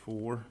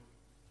4,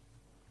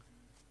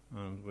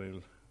 and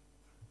we'll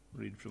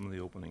read from the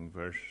opening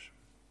verse.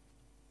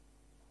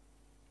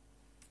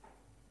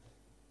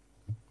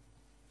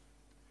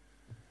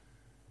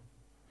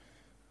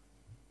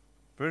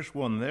 Verse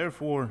 1,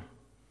 Therefore,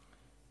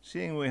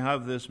 seeing we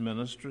have this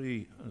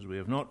ministry, as we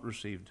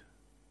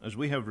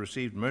have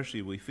received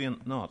mercy, we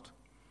faint not,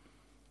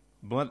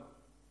 but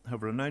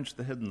have renounced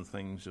the hidden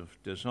things of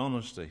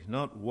dishonesty,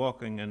 not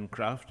walking in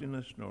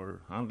craftiness,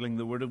 nor handling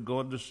the word of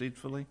God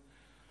deceitfully,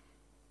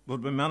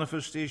 but by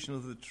manifestation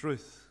of the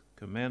truth,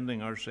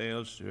 commending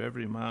ourselves to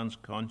every man's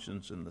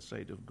conscience in the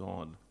sight of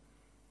God.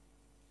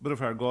 But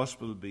if our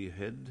gospel be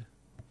hid,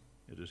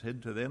 it is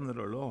hid to them that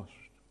are lost,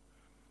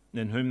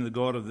 in whom the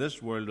God of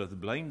this world hath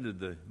blinded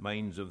the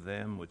minds of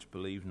them which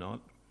believe not,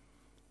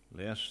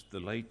 lest the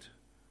light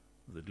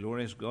of the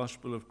glorious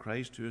gospel of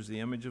Christ, who is the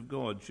image of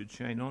God, should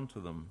shine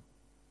unto them.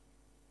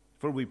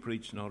 For we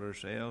preach not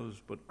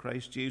ourselves, but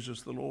Christ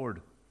Jesus the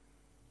Lord,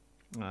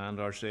 and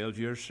ourselves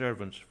your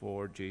servants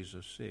for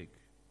Jesus' sake.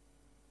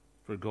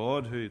 For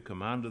God, who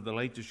commanded the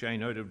light to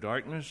shine out of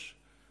darkness,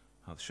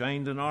 hath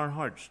shined in our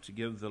hearts to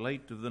give the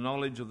light of the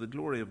knowledge of the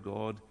glory of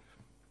God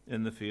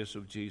in the face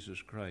of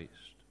Jesus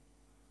Christ.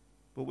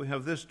 But we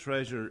have this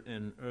treasure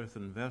in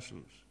earthen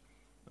vessels,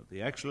 that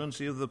the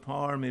excellency of the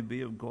power may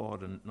be of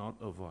God and not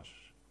of us.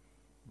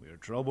 We are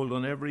troubled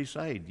on every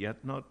side,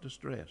 yet not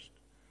distressed.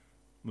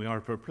 We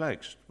are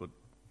perplexed, but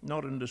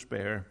not in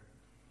despair,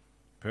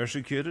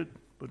 persecuted,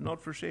 but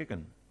not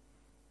forsaken,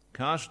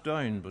 cast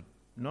down, but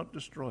not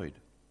destroyed,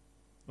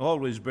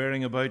 always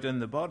bearing about in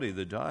the body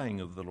the dying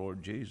of the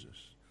Lord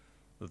Jesus,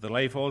 that the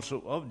life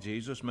also of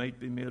Jesus might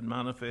be made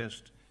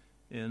manifest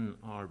in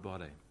our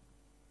body.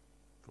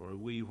 For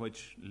we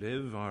which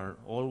live are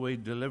always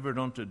delivered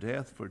unto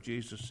death for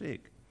Jesus'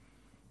 sake,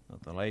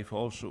 that the life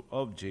also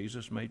of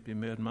Jesus might be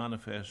made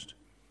manifest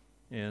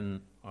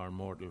in our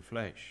mortal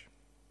flesh.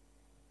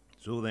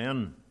 So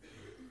then,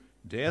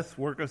 death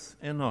worketh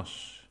in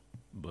us,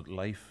 but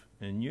life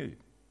in you.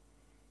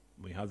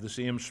 We have the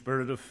same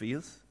spirit of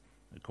faith,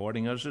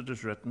 according as it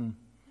is written,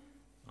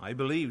 I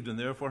believed, and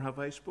therefore have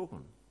I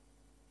spoken.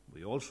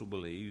 We also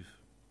believe,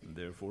 and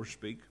therefore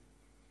speak,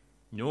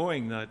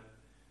 knowing that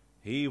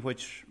he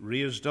which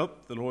raised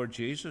up the Lord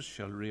Jesus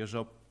shall raise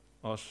up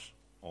us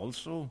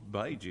also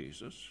by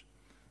Jesus,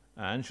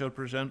 and shall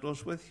present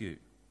us with you.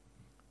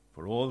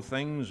 For all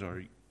things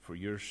are for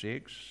your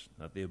sakes,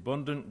 that the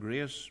abundant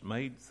grace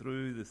might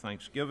through the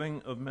thanksgiving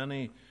of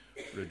many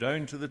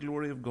redound to the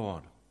glory of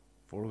God,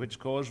 for which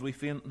cause we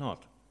faint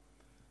not.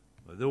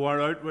 But though our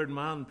outward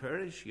man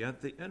perish,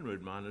 yet the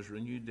inward man is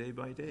renewed day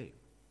by day.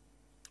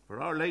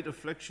 For our light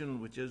affliction,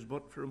 which is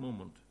but for a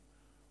moment,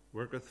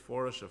 worketh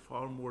for us a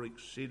far more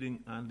exceeding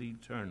and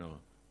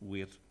eternal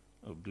weight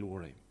of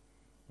glory,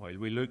 while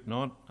we look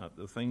not at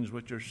the things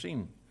which are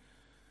seen,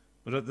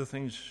 but at the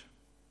things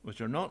which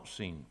are not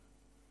seen.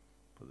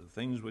 For the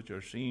things which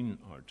are seen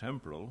are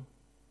temporal,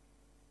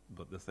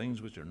 but the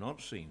things which are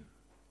not seen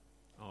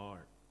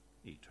are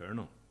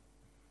eternal.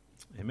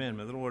 Amen.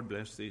 May the Lord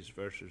bless these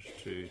verses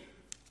to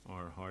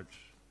our hearts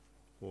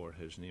for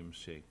his name's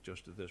sake.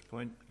 Just at this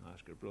point, I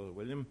ask our brother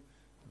William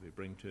if he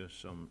bring to us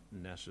some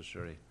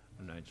necessary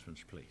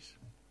announcements, please.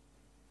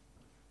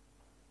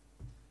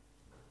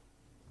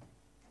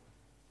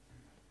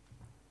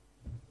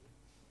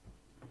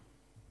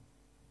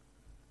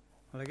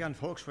 Well, again,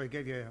 folks, we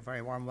give you a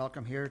very warm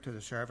welcome here to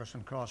the service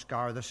in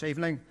Crossgar this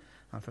evening.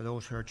 And for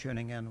those who are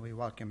tuning in, we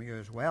welcome you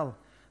as well.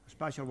 A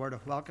special word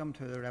of welcome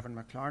to the Reverend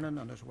McLaren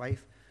and his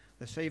wife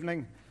this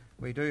evening.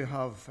 We do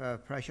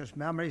have precious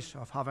memories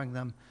of having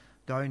them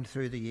down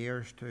through the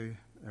years to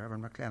the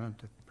Reverend McLaren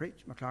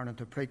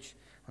to preach,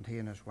 and he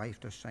and his wife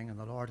to sing. And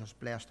the Lord has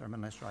blessed their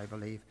ministry, I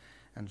believe,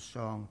 in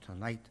song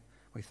tonight.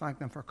 We thank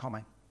them for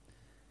coming.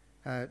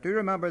 Do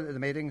remember the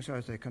meetings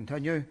as they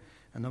continue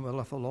in the will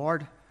of the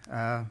Lord.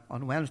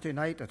 On Wednesday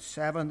night at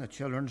 7, the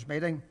children's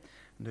meeting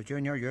and the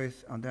junior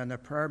youth, and then the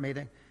prayer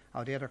meeting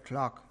at 8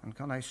 o'clock. And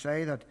can I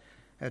say that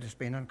it has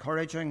been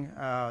encouraging,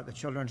 the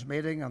children's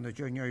meeting and the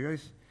junior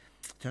youth.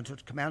 Since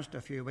it commenced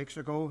a few weeks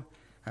ago,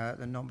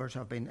 the numbers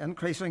have been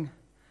increasing.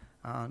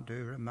 And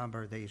do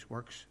remember these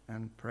works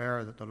in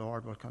prayer that the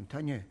Lord will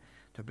continue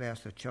to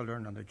bless the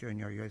children and the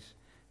junior youth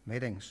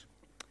meetings.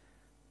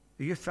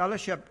 The youth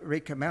fellowship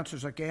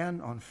recommences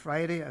again on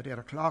Friday at 8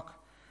 o'clock.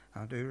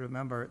 And do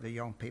remember the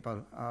young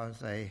people as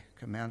they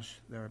commence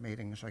their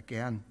meetings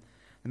again.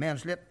 The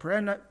men's late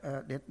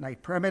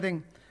night prayer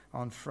meeting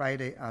on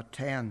Friday at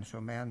 10.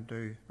 So men,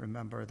 do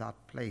remember that,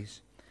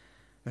 please.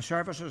 The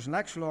services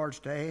next Lord's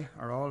Day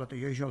are all at the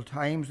usual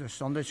times. The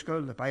Sunday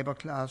school, the Bible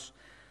class,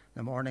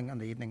 the morning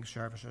and the evening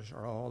services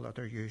are all at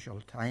their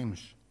usual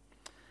times.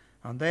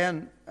 And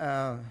then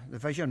the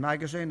Vision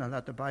magazine and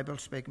Let the Bible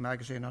Speak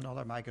magazine and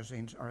other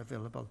magazines are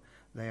available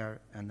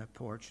there in the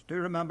porch. Do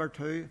remember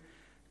too,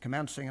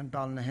 commencing in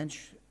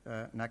Ballynahinch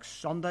next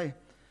Sunday,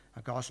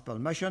 a gospel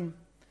mission,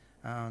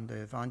 and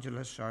the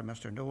evangelists are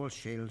Mr. Noel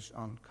Shields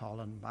and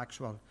Colin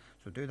Maxwell.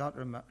 So do that.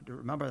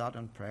 Remember that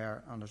in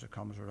prayer and as it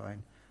comes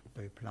around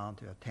do plan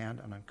to attend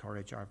and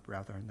encourage our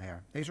brethren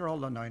there. These are all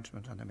the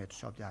announcements, and they're made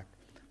subject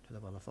to the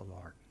will of the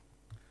Lord.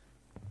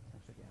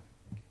 Thanks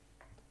again.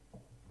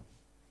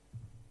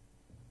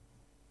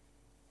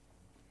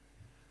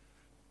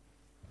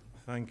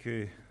 Thank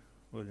you,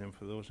 William,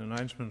 for those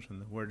announcements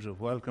and the words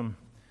of welcome.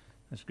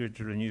 It's good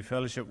to renew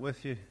fellowship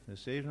with you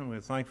this evening.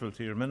 We're thankful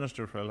to your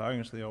minister for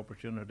allowing us the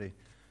opportunity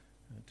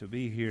to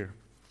be here.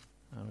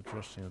 And I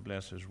trust He'll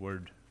bless His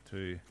word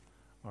to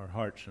our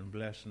hearts and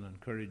bless and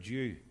encourage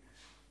you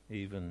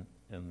even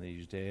in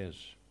these days.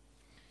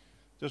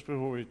 Just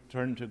before we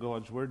turn to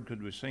God's word,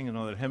 could we sing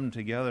another hymn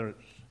together?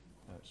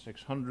 It's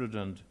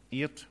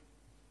 608.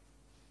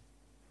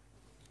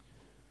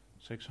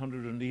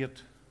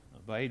 608.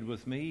 Abide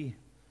with me,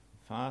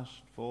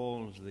 fast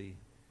falls the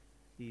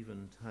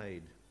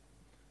eventide.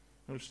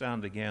 We'll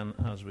stand again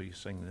as we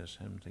sing this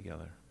hymn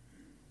together.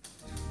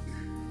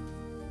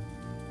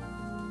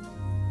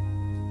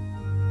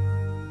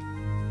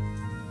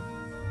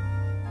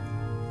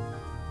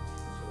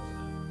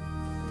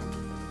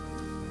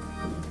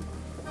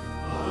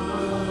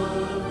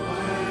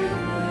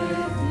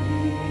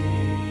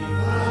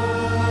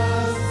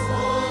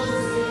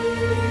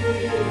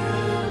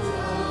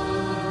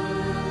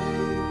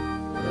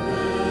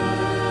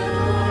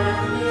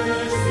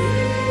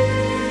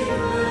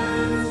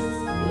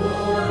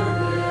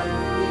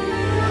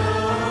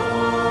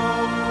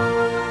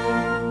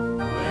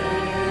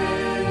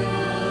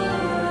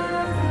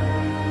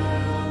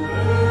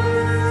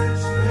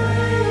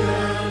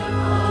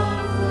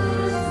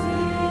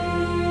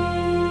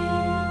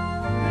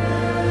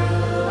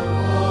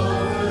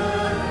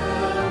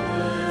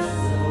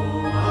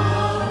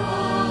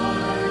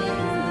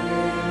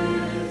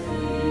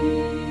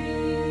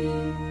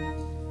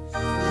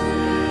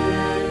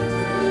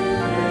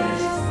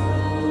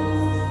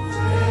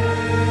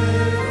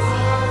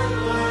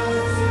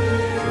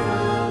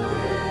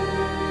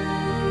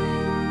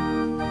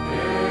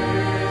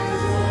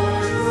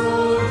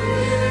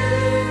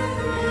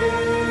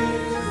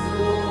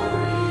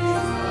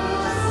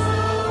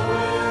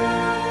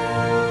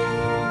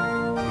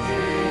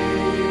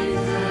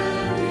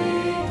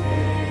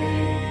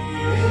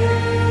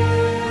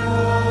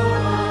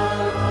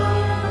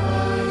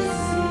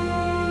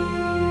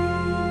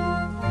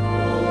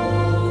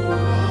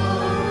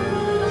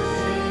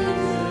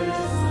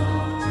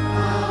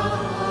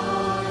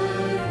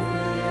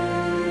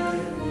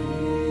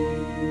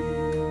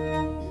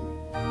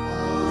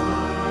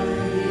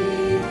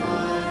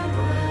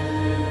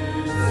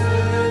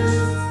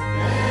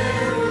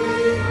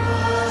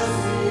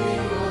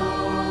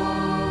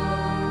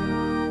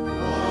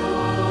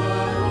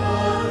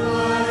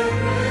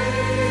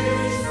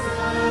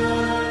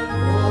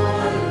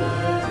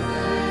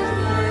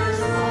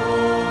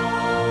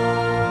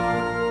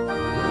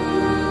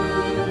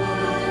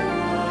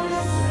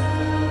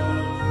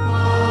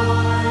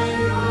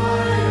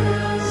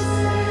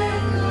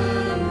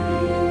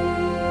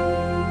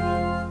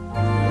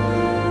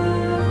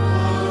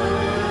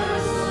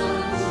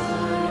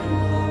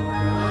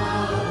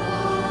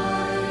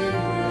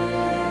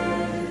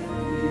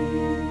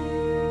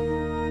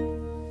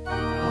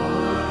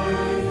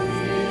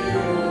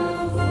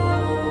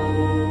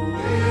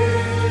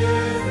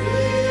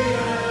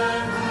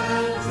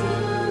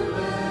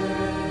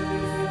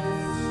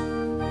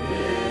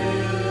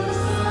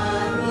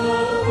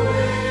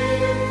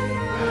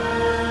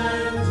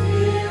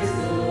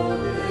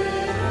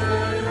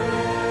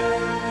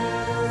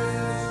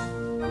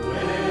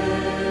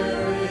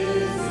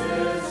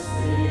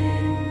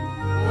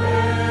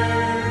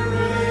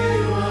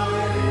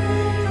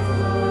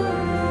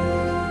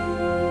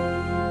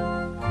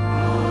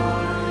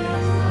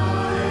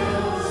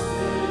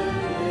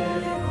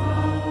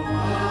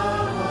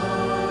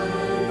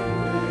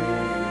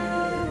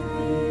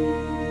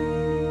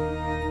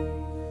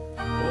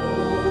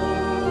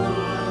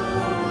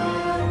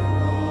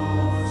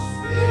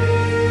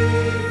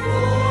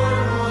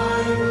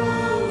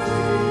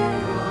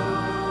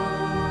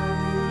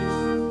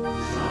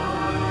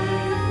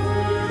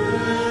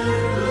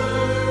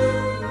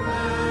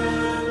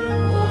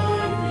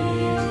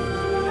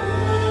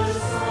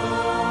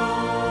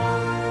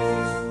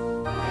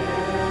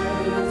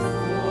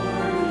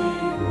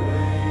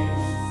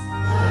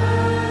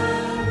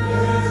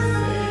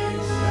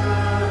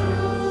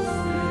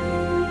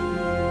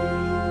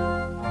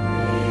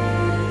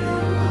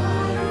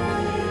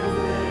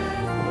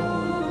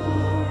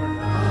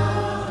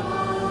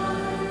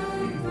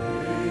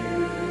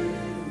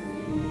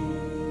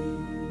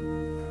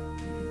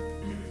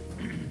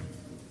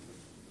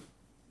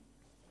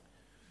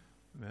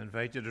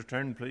 invite you to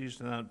turn, please,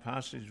 to that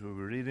passage we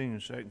were reading in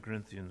 2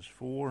 Corinthians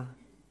 4.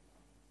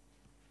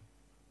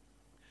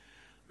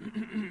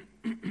 And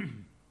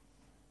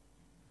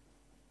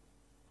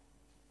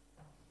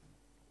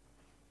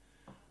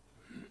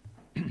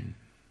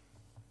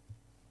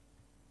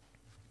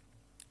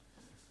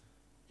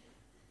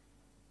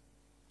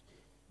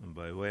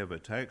by way of a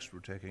text, we're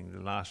taking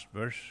the last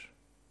verse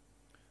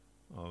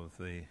of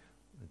the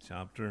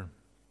chapter.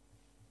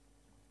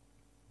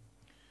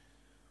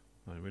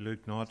 And we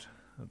look not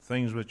at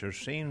things which are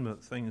seen,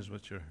 but things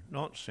which are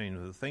not seen.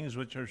 For the things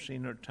which are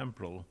seen are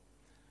temporal.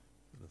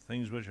 The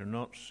things which are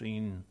not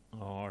seen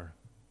are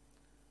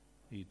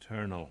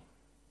eternal.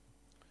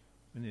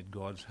 We need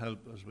God's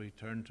help as we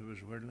turn to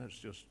His Word. Let's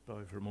just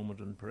bow for a moment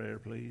in prayer,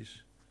 please.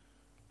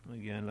 And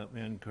again, let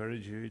me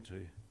encourage you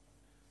to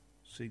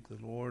seek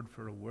the Lord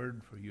for a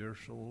word for your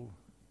soul.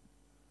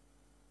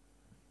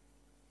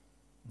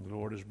 The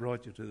Lord has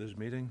brought you to this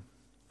meeting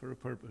for a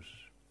purpose.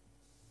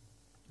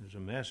 There's a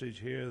message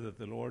here that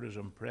the Lord has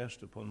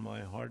impressed upon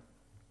my heart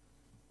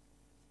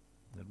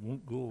that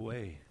won't go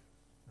away.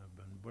 I've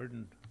been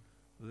burdened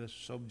with this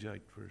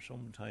subject for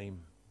some time,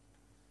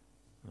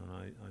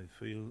 and I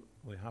feel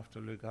we have to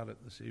look at it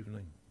this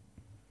evening.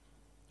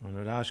 And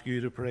I'd ask you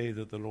to pray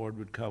that the Lord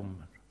would come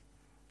and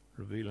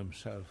reveal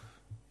Himself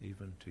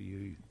even to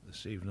you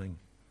this evening.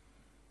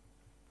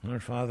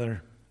 Our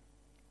Father,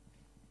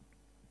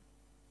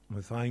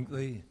 we thank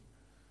Thee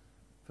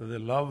for the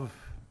love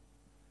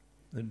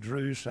that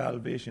drew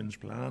salvation's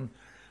plan,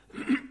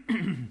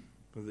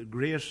 for the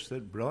grace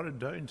that brought it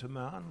down to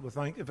man. We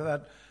thank You for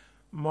that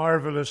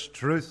marvelous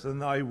truth in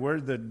Thy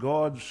Word, that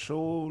God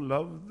so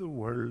loved the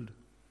world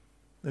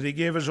that He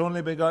gave His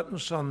only begotten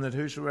Son, that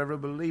whosoever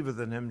believeth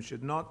in Him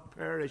should not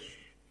perish,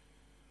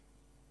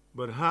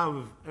 but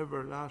have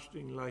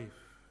everlasting life.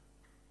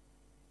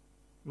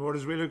 Lord,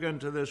 as we look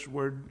into this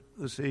Word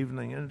this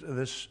evening, into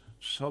this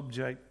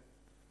subject,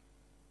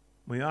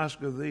 we ask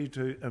of Thee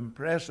to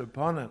impress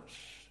upon us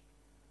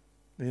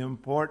the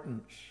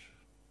importance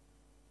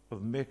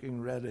of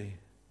making ready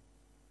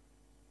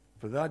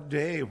for that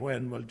day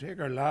when we'll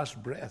take our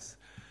last breath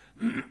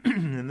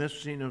in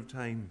this scene of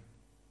time.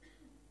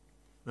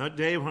 That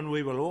day when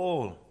we will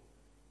all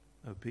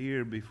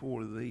appear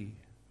before Thee.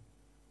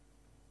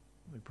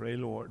 We pray,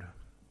 Lord,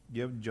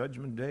 give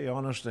Judgment Day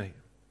honesty.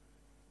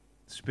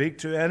 Speak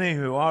to any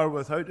who are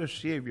without a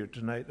Savior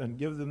tonight, and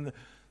give them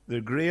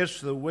the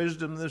grace, the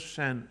wisdom, the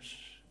sense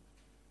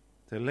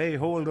to lay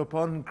hold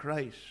upon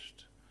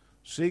Christ.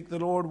 Seek the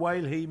Lord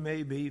while He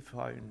may be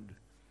found,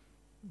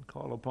 and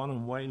call upon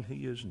Him while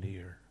He is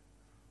near.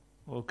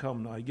 Oh,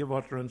 come now, give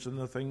utterance in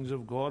the things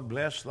of God.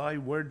 Bless Thy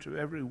word to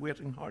every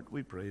waiting heart,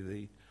 we pray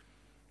Thee.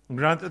 And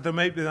grant that there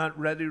might be that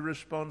ready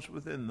response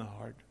within the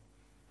heart.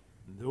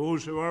 And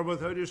those who are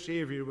without a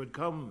Savior would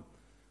come,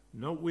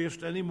 not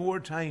waste any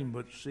more time,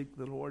 but seek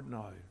the Lord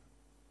now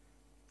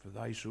for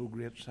Thy so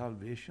great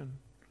salvation.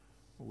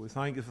 Oh, we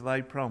thank You for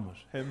Thy promise.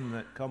 Him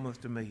that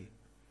cometh to me,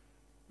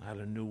 I'll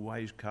in no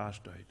wise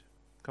cast out.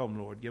 Come,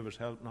 Lord, give us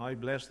help now.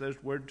 Bless this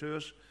word to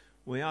us,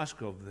 we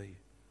ask of Thee.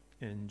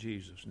 In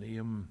Jesus'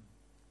 name,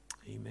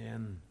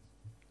 amen.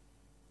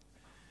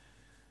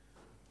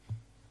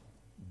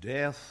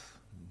 Death,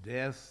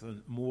 death,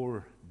 and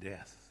more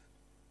death.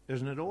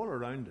 Isn't it all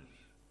around us?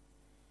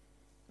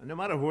 And no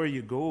matter where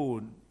you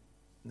go,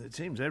 it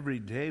seems every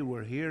day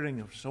we're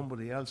hearing of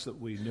somebody else that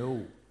we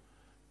know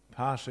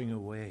passing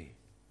away.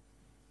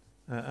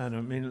 And I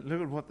mean,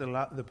 look at what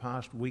the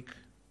past week,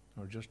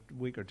 or just a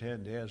week or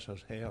 10 days, has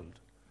held.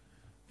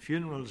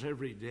 Funerals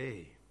every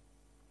day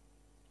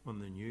on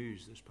the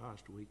news this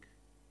past week.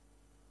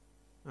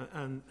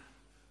 And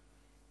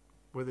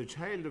where the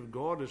child of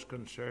God is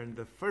concerned,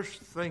 the first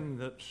thing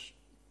that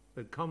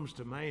comes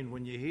to mind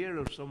when you hear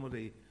of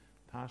somebody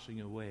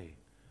passing away,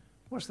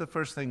 what's the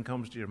first thing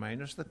comes to your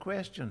mind? It's the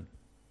question,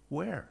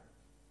 where?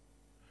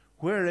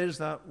 Where is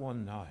that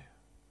one now?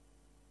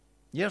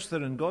 Yes,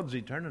 they're in God's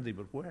eternity,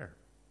 but where?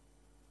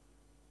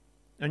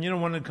 And you know,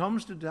 when it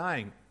comes to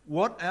dying,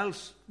 what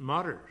else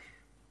matters?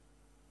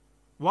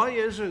 Why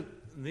is it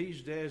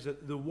these days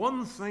that the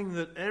one thing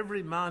that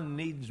every man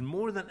needs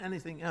more than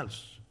anything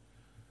else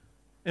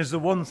is the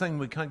one thing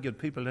we can't get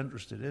people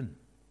interested in?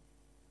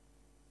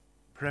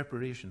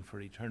 Preparation for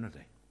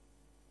eternity.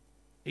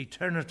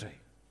 Eternity.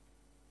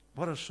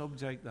 What a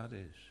subject that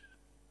is.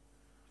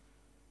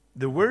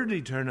 The word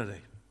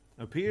eternity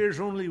appears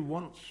only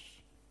once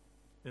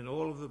in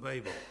all of the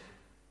Bible.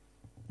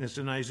 It's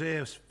in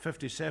Isaiah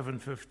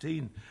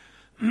 57:15,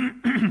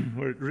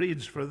 where it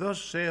reads, "For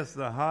thus saith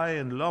the high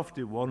and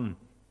lofty one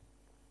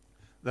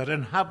that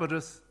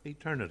inhabiteth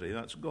eternity,"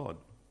 that's God,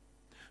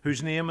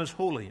 "whose name is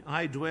holy.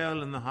 I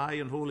dwell in the high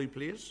and holy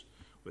place,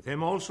 with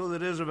him also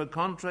that is of a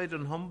contrite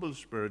and humble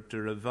spirit,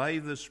 to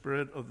revive the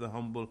spirit of the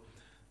humble,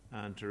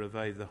 and to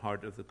revive the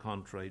heart of the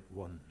contrite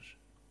ones."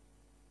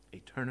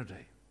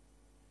 Eternity.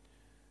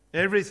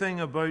 Everything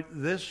about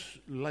this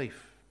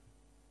life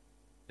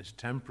is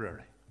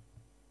temporary.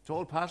 It's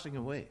all passing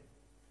away.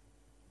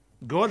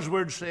 God's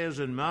word says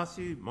in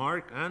Matthew,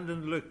 Mark, and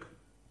in Luke,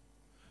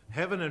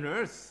 "Heaven and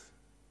earth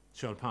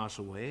shall pass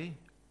away,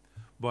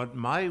 but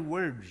my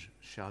words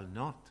shall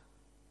not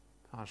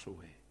pass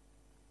away."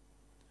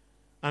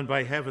 And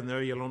by heaven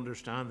there you'll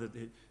understand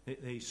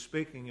that he's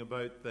speaking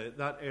about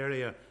that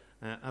area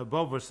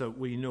above us that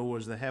we know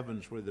as the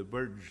heavens, where the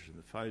birds and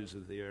the fowls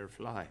of the air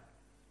fly.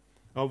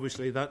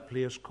 Obviously that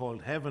place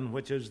called heaven,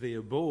 which is the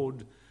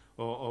abode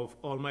of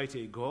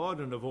Almighty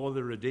God and of all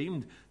the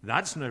redeemed,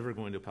 that's never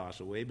going to pass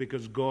away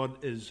because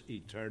God is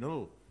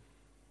eternal.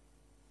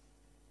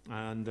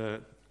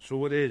 And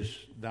so it is.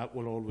 That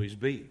will always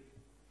be.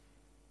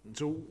 And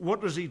so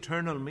what does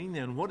eternal mean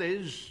then? What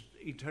is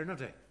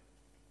eternity?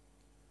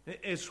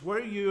 It's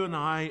where you and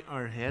I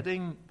are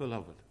heading,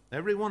 beloved.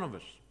 Every one of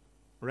us,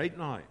 right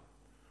now.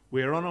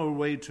 We are on our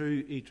way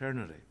to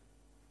eternity.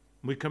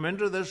 We come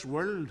into this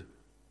world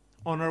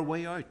on our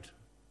way out.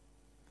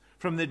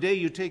 From the day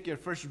you take your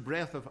first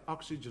breath of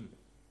oxygen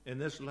in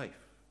this life,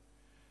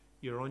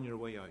 you're on your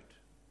way out.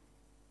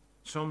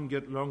 Some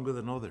get longer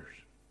than others,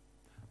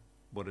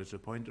 but it's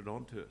appointed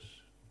unto us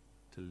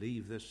to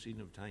leave this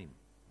scene of time.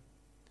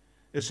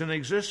 It's an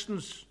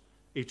existence,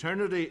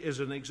 eternity is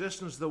an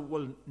existence that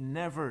will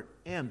never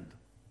end.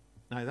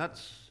 Now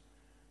that's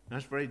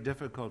very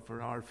difficult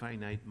for our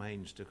finite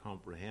minds to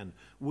comprehend.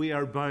 We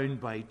are bound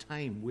by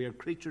time. We are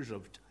creatures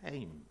of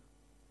time.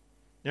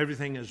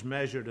 Everything is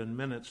measured in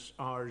minutes,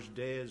 hours,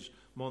 days,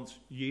 months,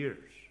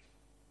 years.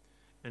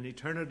 In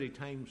eternity,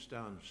 time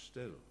stands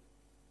still.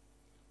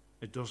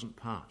 It doesn't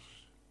pass.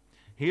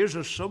 Here's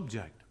a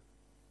subject,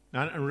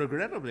 and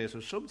regrettably, it's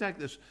a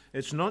subject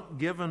it's not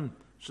given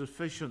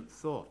sufficient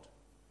thought.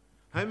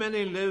 How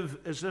many live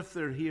as if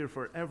they're here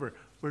forever?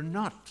 We're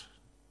not.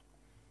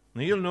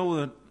 Now, you'll know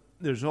that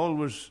there's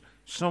always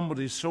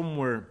somebody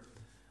somewhere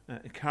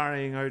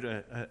carrying out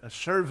a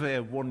survey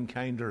of one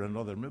kind or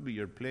another. Maybe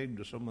you're plagued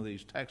with some of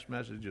these text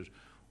messages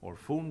or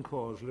phone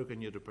calls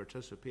looking you to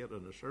participate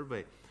in a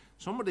survey.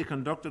 Somebody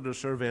conducted a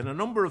survey, and a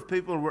number of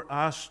people were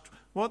asked,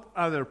 what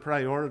are their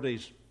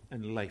priorities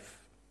in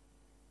life?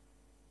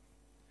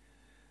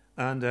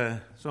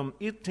 And some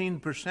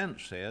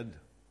 18% said,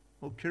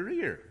 well,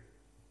 career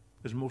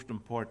is most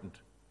important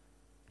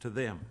to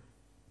them.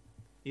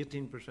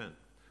 18%.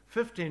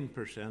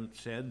 15%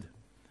 said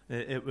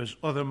it was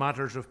other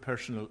matters of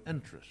personal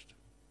interest.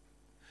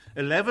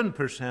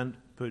 11%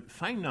 put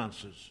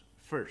finances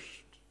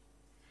first.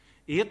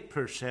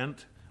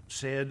 8%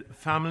 said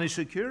family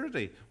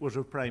security was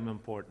of prime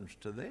importance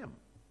to them.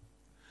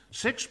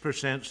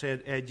 6%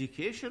 said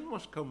education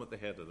must come at the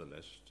head of the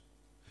list.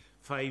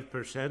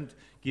 5%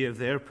 gave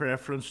their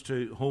preference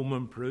to home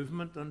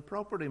improvement and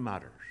property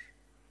matters.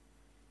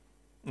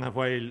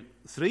 While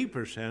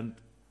 3%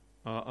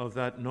 of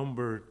that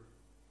number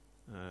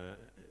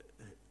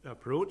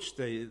approach,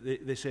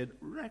 they said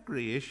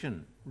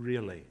recreation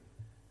really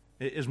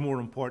is more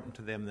important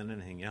to them than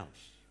anything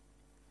else.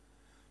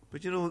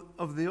 But you know,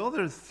 of the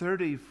other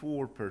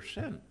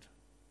 34%,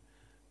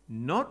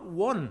 not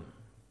one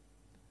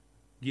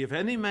gave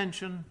any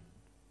mention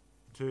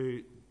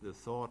to the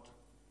thought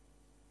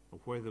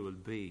of where they will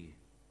be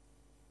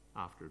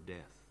after death.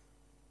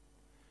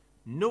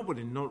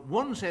 Nobody, not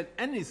one said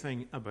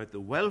anything about the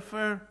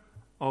welfare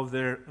of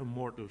their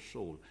immortal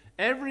soul.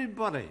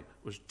 Everybody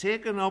was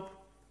taken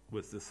up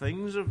with the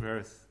things of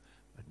earth,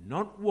 but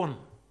not one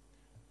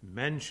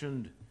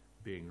mentioned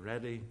being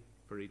ready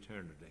for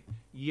eternity.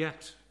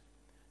 Yet,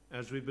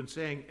 as we've been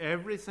saying,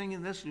 everything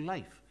in this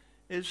life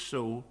is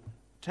so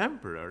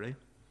temporary,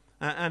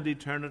 and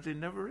eternity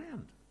never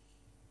ends.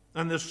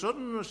 And the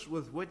suddenness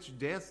with which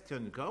death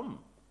can come,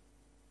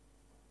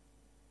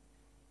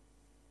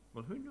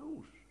 well, who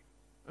knows?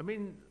 I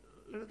mean,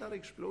 look at that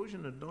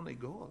explosion in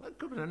Donegal. That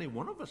could have been any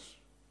one of us.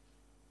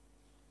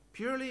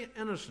 Purely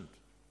innocent,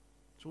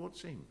 so it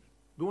seems.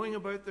 Going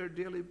about their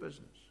daily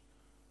business.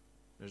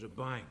 There's a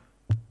bang.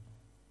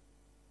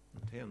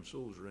 And 10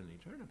 souls are in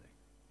eternity.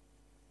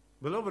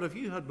 Beloved, if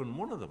you had been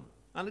one of them,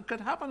 and it could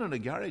happen in a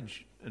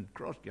garage in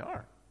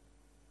Crossgar,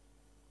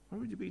 where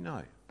would you be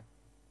now?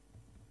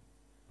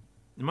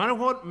 No matter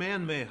what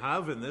men may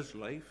have in this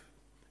life,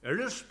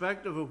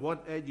 irrespective of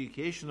what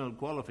educational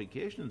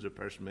qualifications a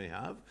person may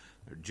have,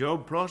 their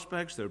job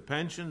prospects, their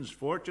pensions,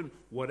 fortune,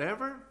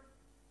 whatever,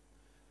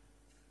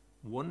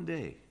 one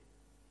day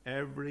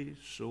every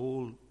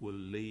soul will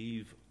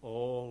leave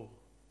all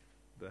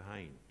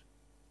behind.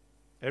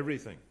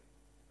 Everything.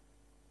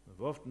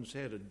 I've often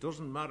said it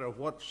doesn't matter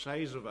what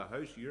size of a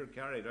house you're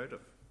carried out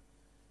of.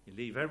 You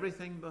leave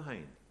everything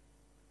behind.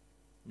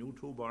 No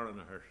tow bar in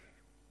a hearse.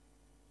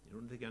 You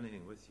don't take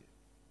anything with you.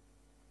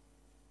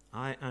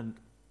 And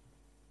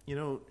you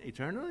know,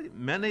 eternally,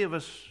 many of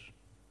us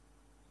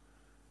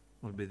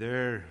will be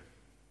there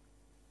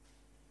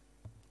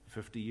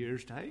 50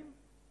 years' time.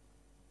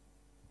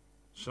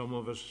 Some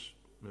of us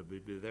maybe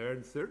be there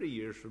in 30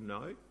 years from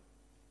now.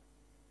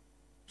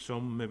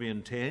 Some maybe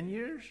in 10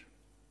 years.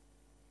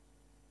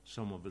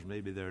 Some of us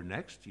may be there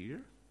next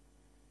year.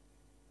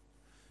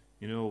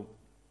 You know,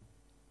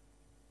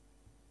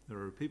 there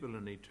are people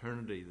in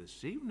eternity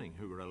this evening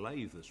who were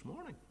alive this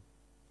morning.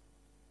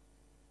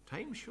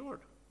 Time's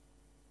short.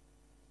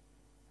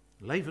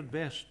 Life at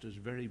best is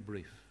very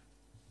brief,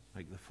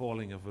 like the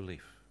falling of a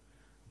leaf.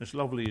 It's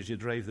lovely as you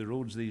drive the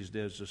roads these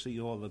days to see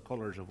all the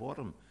colours of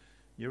autumn.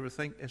 You ever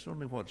think it's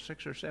only,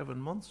 6 or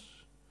 7 months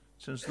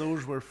since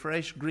those were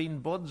fresh green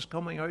buds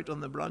coming out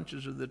on the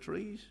branches of the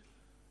trees?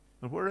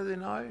 And where are they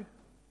now?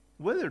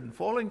 Withered and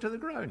falling to the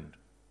ground.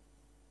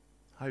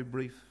 How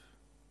brief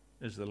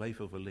is the life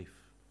of a leaf.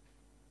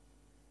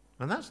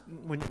 And that's,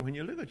 when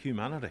you look at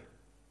humanity,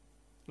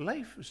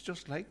 life is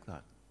just like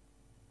that.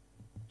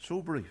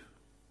 So brief.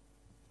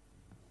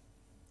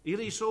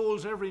 80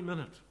 souls every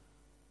minute,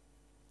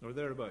 or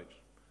thereabouts,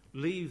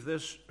 leave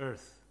this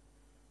earth,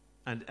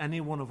 and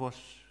any one of us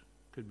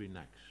could be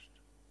next.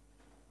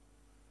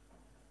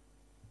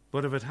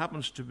 But if it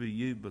happens to be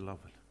you,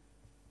 beloved,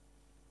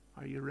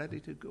 are you ready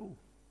to go?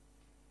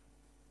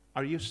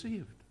 Are you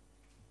saved?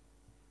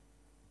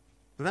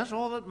 But that's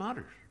all that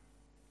matters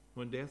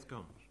when death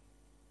comes.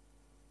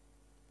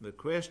 The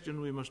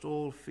question we must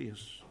all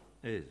face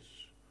is,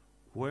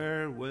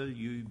 where will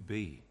you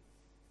be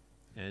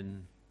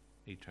in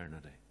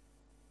eternity?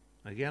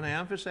 Again, I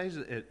emphasize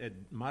it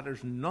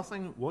matters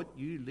nothing what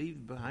you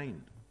leave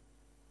behind.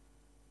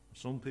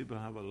 Some people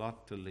have a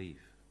lot to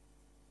leave.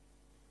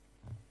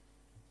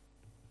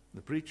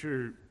 The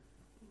preacher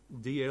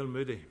D.L.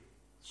 Moody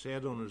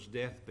said on his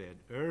deathbed,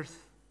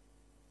 earth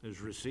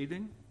is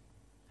receding,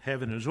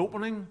 heaven is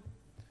opening,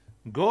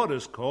 God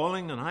is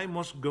calling, and I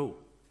must go.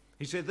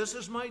 He said, this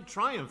is my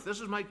triumph, this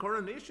is my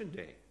coronation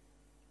day.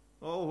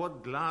 Oh,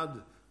 what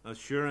glad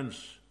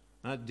assurance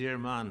that dear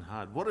man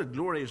had. What a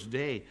glorious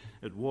day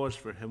it was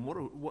for him.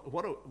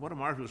 What a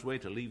marvelous way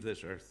to leave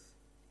this earth.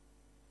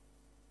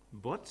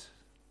 But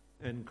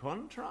in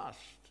contrast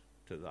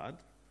to that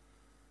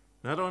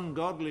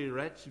ungodly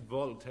wretch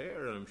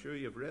Voltaire, and I'm sure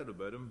you've read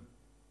about him,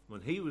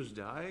 when he was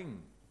dying,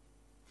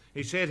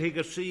 he said he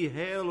could see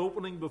hell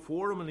opening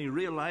before him, and he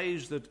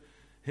realized that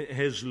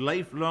his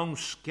lifelong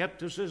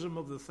skepticism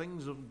of the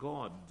things of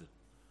God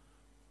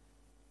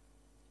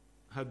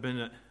had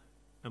been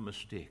a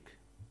mistake.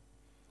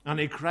 And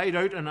he cried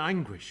out in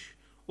anguish,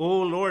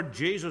 "O Lord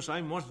Jesus,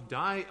 I must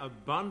die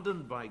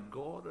abandoned by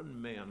God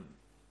and men."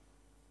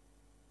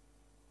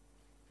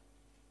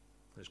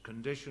 His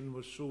condition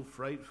was so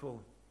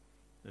frightful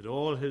that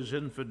all his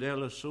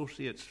infidel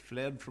associates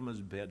fled from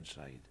his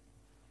bedside.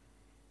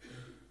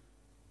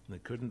 They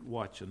couldn't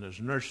watch, and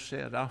his nurse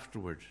said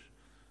afterwards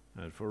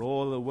that for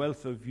all the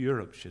wealth of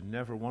Europe, she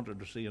never wanted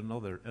to see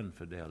another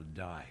infidel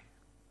die.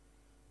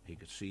 He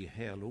could see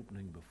hell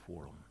opening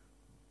before him.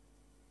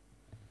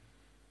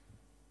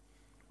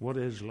 What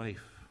is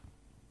life?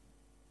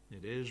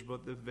 It is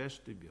but the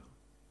vestibule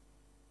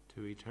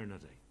to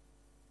eternity.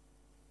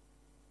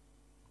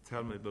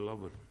 Tell me,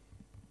 beloved,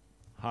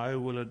 how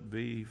will it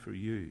be for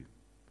you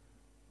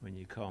when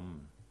you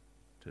come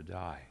to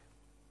die?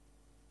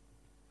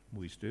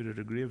 We stood at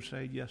a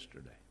graveside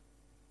yesterday.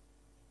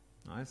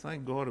 I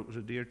thank God it was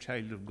a dear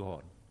child of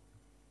God.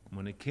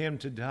 When it came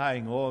to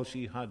dying, all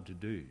she had to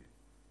do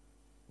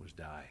was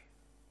die.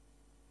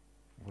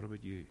 What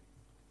about you?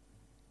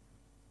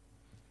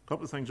 A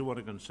couple of things I want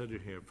to consider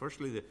here.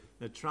 Firstly,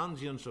 the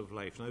transience of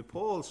life. Now,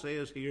 Paul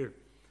says here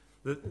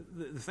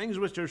that the things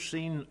which are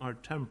seen are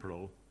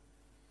temporal.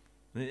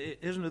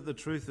 Isn't it the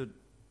truth that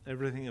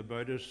everything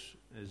about us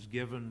is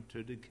given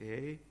to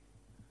decay?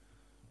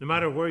 No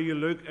matter where you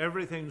look,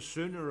 everything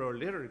sooner or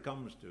later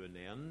comes to an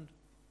end.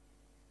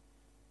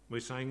 We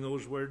sang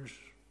those words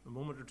a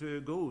moment or two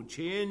ago.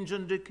 Change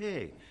and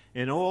decay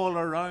in all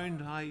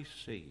around I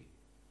see.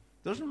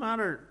 Doesn't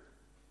matter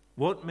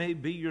what may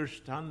be your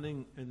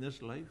standing in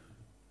this life.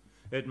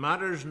 It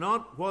matters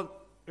not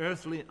what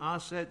earthly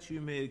assets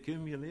you may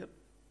accumulate.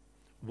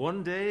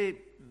 One day,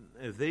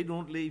 if they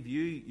don't leave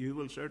you, you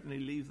will certainly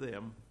leave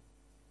them.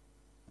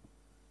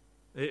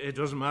 It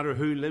doesn't matter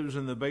who lives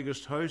in the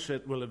biggest house,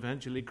 it will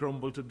eventually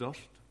crumble to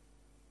dust.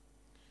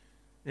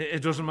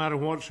 It doesn't matter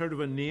what sort of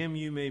a name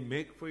you may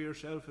make for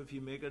yourself if you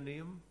make a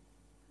name.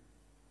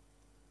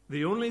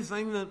 The only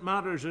thing that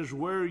matters is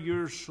where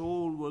your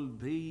soul will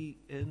be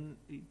in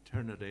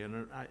eternity.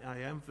 And I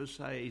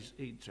emphasize,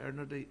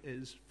 eternity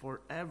is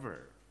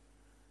forever.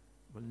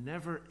 It will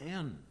never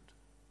end.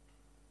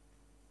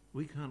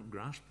 We can't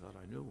grasp that,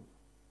 I know.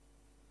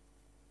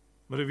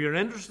 But if you're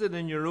interested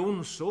in your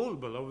own soul,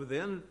 beloved,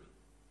 then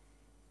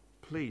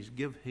please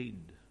give heed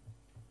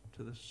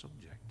to this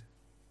subject.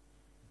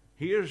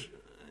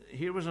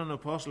 Here was an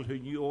apostle who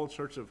knew all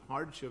sorts of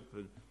hardship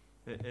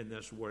in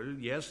this world.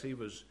 Yes, he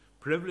was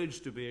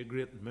privileged to be a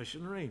great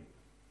missionary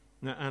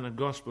and a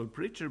gospel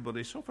preacher, but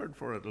he suffered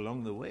for it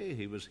along the way.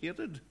 He was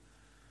hated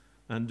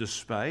and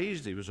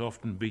despised. He was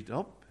often beat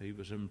up. He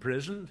was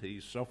imprisoned. He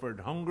suffered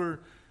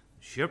hunger,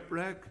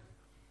 shipwreck.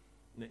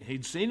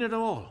 He'd seen it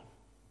all.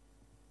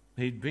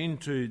 He'd been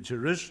to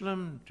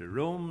Jerusalem, to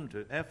Rome,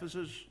 to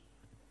Ephesus.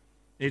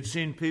 He'd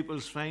seen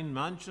people's fine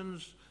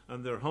mansions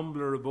and their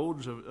humbler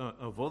abodes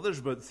of others,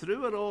 but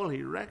through it all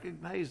he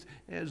recognized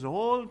it is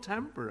all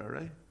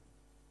temporary.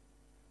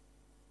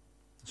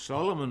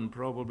 Solomon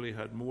probably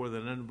had more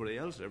than anybody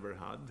else ever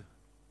had.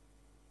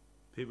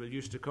 People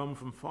used to come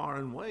from far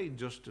and wide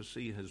just to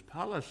see his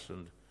palace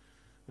and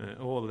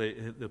all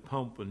the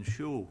pomp and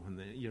show. And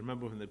you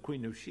remember when the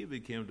Queen of Sheba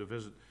came to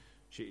visit,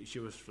 she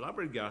was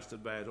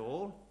flabbergasted by it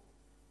all.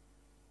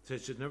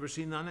 Said she'd never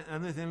seen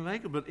anything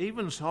like it. But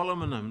even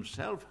Solomon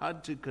himself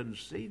had to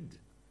concede.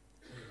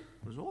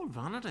 It was all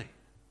vanity.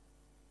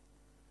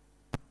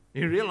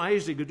 He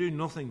realized he could do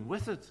nothing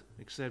with it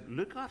except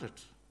look at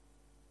it.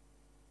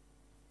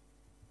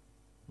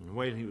 And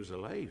while he was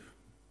alive.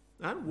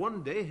 And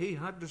one day he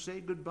had to say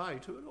goodbye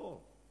to it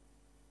all.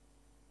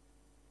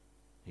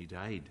 He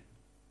died.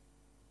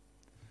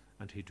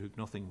 and he took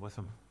nothing with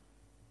him.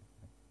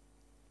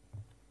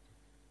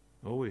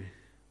 Oh,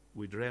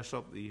 we dress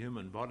up the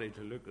human body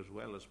to look as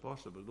well as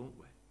possible, don't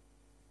we?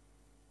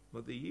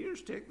 But the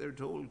years take their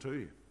toll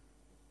too.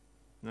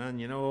 And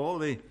you know, all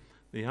the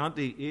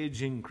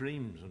anti-aging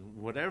creams and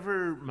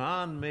whatever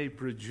man may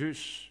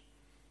produce,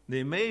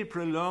 they may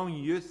prolong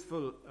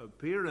youthful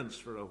appearance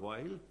for a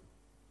while,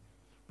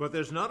 but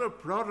there's not a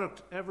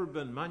product ever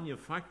been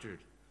manufactured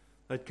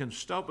that can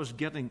stop us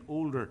getting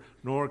older,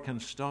 nor can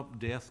stop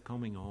death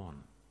coming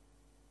on.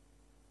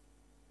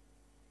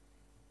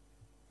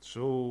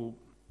 So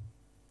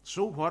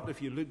what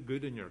if you look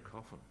good in your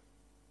coffin?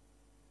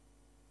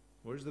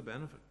 Where's the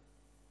benefit?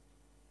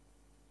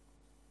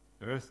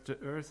 Earth to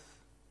earth,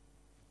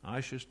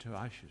 ashes to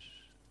ashes,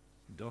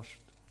 dust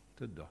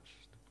to dust.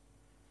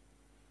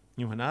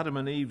 You know, when Adam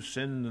and Eve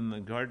sinned in the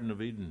Garden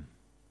of Eden,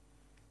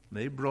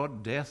 they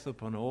brought death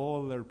upon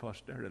all their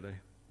posterity.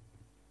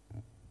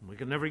 We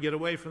can never get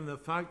away from the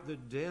fact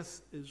that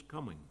death is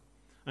coming,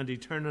 and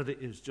eternity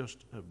is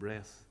just a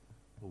breath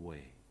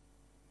away.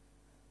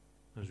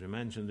 As we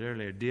mentioned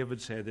earlier,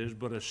 David said, "There's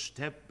but a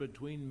step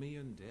between me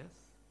and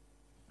death."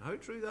 How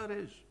true that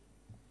is.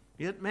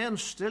 Yet men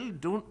still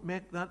don't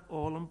make that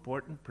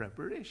all-important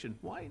preparation.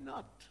 Why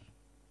not?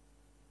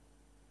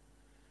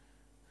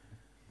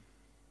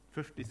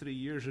 53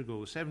 years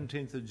ago,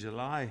 17th of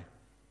July,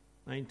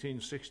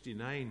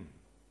 1969,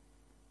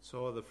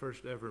 saw the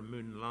first ever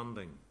moon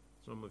landing.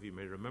 Some of you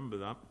may remember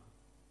that.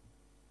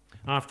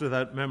 After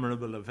that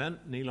memorable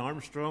event, Neil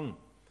Armstrong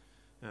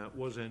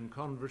was in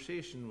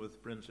conversation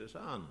with Princess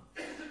Anne.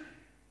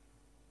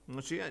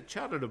 And she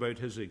chatted about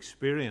his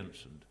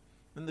experience, and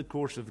in the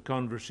course of the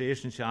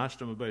conversation, she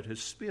asked him about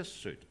his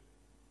spacesuit.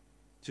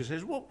 She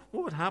says, what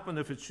would happen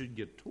if it should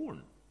get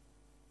torn?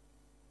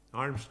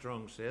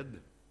 Armstrong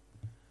said,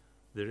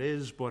 "There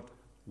is but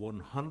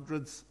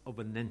 1/100th of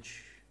an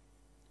inch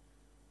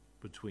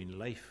between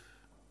life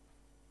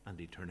and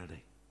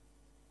eternity."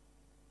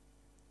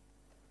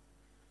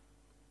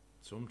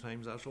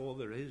 Sometimes that's all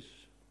there is.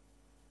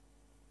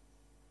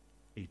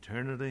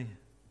 Eternity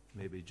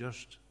may be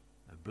just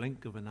a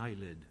blink of an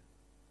eyelid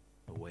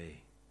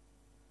away.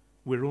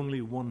 We're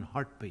only one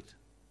heartbeat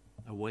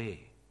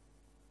away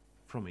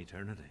from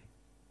eternity.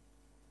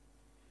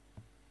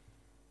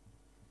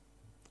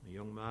 A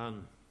young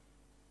man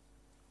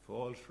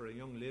falls for a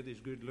young lady's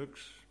good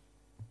looks.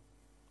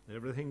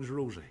 Everything's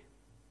rosy.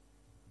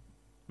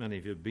 Many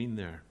of you have been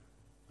there.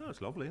 Oh,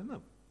 it's lovely, isn't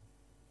it?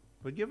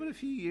 But give it a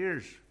few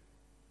years,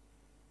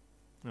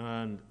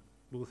 and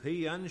both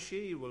he and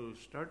she will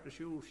start to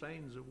show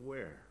signs of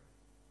wear.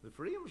 The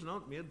frame's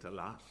not made to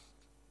last.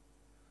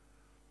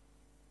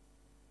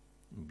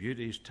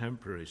 Beauty is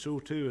temporary, so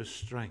too is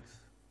strength.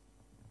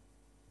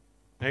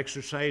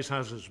 Exercise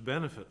has its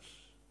benefits,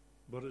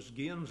 but its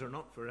gains are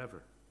not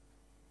forever.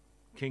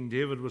 King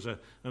David was a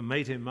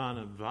mighty man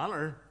of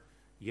valor,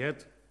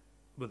 yet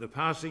with the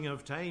passing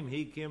of time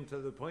he came to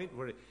the point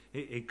where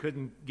he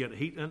couldn't get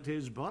heat into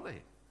his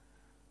body.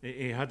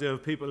 He had to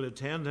have people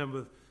attend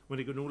him when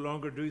he could no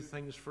longer do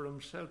things for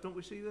himself. Don't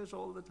we see this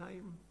all the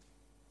time?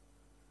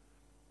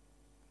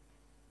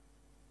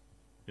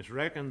 It's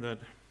reckoned that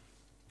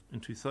in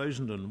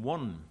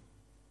 2001,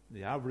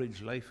 the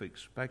average life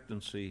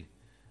expectancy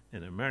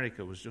in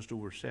America was just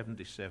over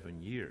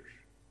 77 years.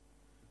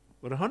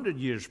 But 100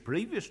 years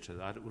previous to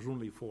that, it was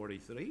only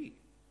 43.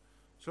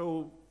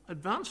 So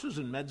advances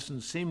in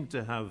medicine seem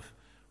to have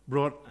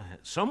brought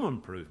some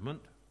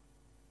improvement,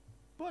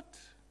 but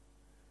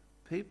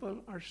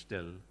people are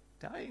still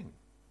dying.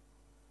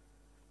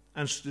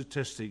 And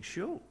statistics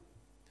show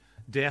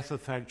death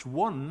affects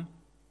 1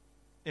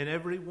 in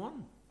every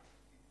 1.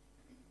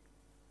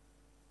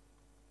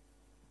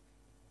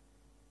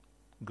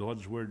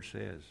 God's word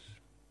says,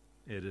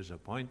 "It is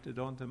appointed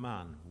unto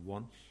man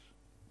once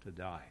to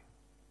die.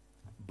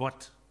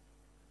 But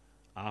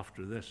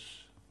after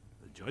this,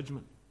 the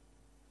judgment."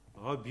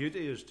 Oh,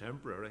 beauty is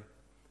temporary.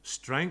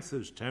 Strength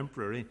is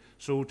temporary.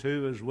 So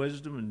too is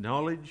wisdom and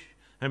knowledge.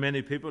 How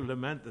many people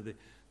lament that they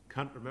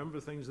can't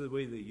remember things the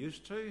way they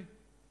used to?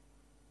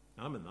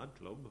 I'm in that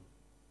club.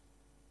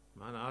 A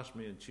man asked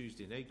me on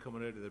Tuesday night,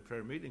 coming out of the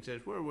prayer meeting,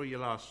 says, "Where were you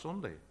last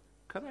Sunday?"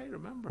 Could I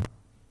remember?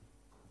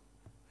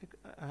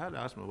 I had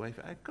asked my wife.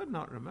 I could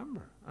not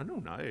remember. I know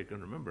now I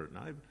can remember it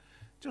now.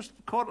 Just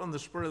caught on the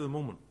spur of the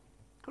moment.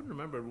 Couldn't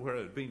remember where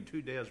I'd been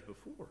 2 days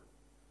before.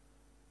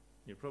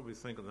 You're probably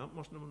thinking that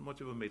mustn't have been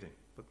much of a meeting.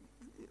 But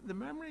the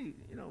memory,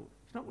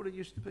 it's not what it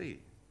used to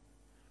be.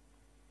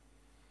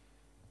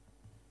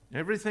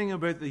 Everything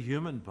about the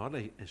human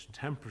body is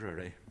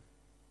temporary.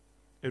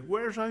 It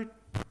wears out.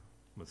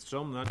 With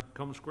some, that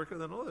comes quicker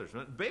than others.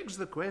 And it begs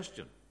the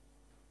question,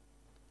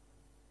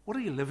 what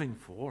are you living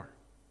for?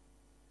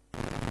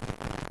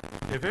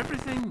 If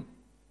everything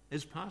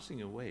is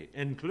passing away,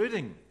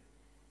 including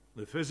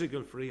the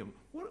physical frame,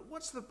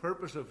 what's the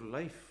purpose of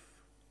life?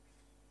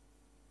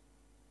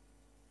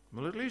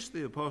 Well, at least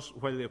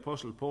while the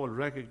Apostle Paul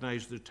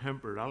recognized the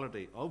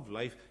temporality of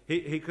life,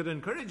 he could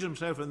encourage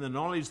himself in the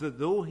knowledge that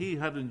though he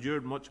had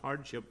endured much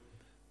hardship,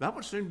 that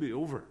would soon be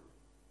over.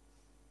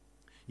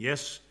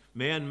 Yes,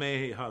 men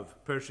may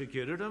have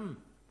persecuted him,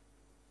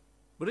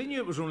 but he knew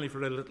it was only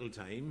for a little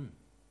time.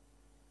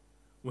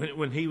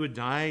 When he would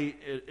die,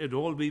 it'd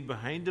all be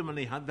behind him, and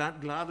he had that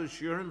glad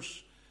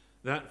assurance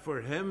that for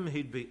him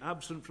he'd be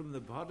absent from the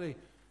body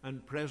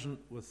and present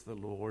with the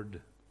Lord.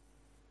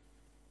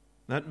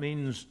 That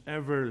means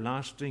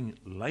everlasting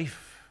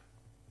life.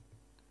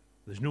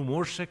 There's no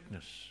more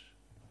sickness,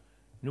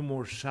 no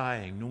more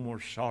sighing, no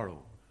more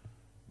sorrow,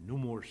 no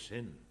more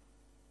sin.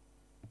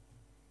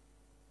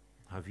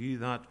 Have you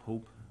that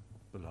hope,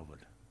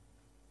 beloved?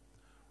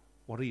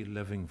 What are you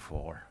living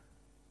for?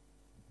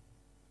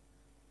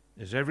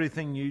 Is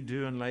everything you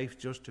do in life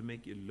just to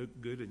make you look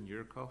good in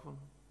your coffin?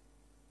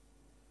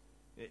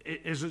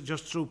 Is it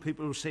just so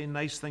people will say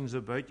nice things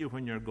about you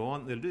when you're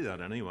gone? They'll do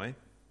that anyway.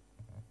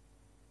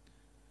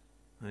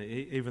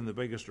 Even the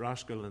biggest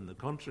rascal in the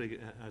country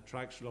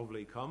attracts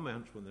lovely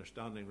comments when they're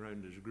standing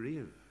round his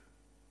grave.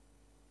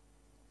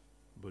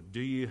 But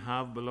do you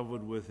have,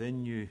 beloved,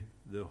 within you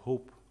the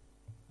hope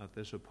that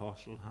this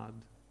apostle had?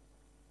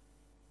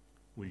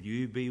 Will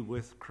you be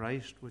with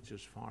Christ, which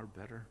is far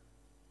better?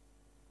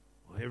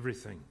 Well,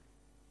 everything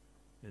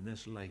in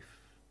this life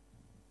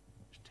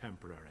is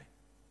temporary.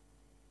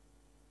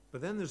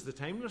 But then there's the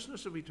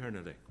timelessness of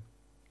eternity.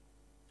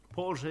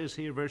 Paul says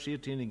here, verse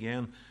 18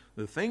 again,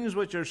 the things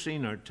which are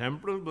seen are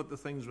temporal, but the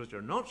things which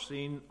are not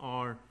seen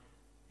are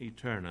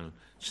eternal.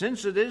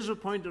 Since it is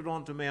appointed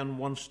unto men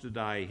once to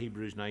die,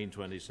 Hebrews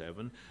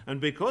 9:27,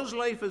 and because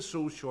life is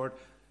so short,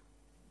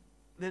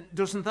 then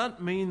doesn't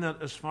that mean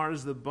that as far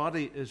as the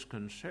body is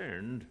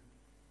concerned,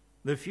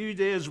 the few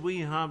days we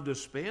have to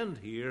spend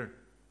here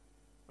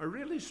are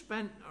really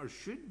spent, or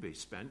should be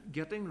spent,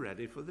 getting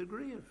ready for the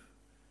grave?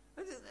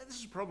 This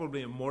is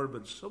probably a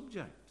morbid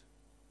subject,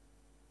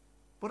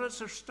 but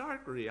it's a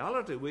stark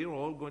reality we're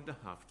all going to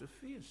have to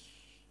face.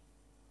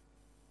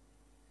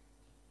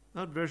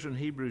 That verse in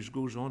Hebrews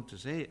goes on to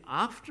say,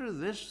 after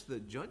this, the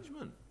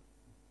judgment.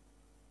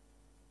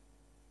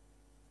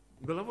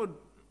 Beloved,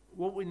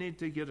 what we need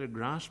to get a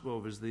grasp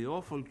of is the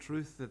awful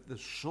truth that the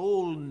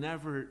soul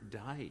never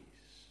dies.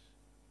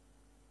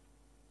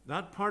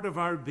 That part of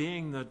our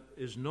being that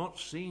is not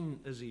seen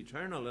is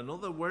eternal. In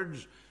other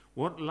words,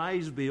 what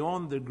lies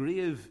beyond the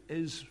grave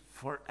is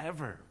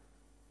forever.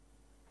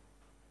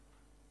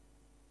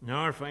 Now,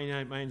 our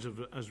finite minds,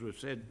 as we've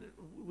said,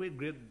 we have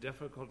great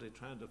difficulty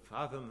trying to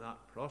fathom that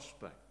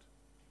prospect.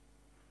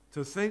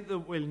 To think that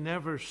we'll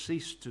never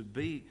cease to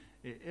be,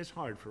 it's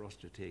hard for us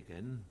to take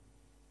in.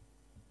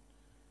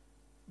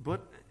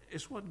 But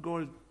it's what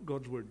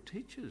God's Word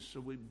teaches, so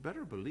we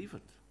better believe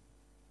it.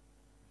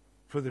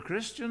 For the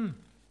Christian,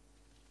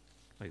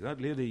 like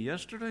that lady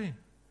yesterday,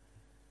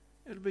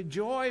 it'll be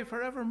joy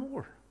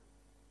forevermore.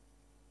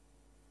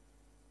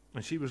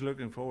 And she was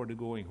looking forward to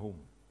going home.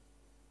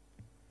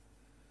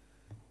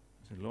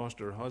 She lost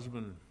her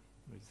husband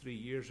 3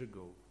 years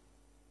ago.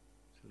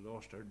 She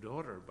lost her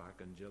daughter back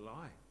in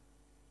July.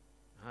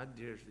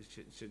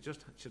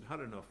 She'd had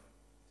enough.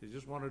 She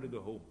just wanted to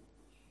go home.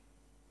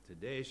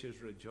 Today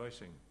she's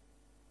rejoicing.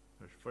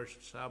 Her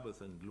first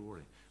Sabbath in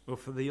glory. But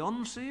for the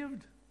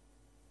unsaved,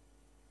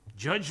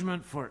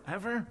 judgment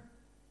forever.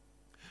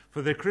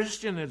 For the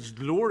Christian, it's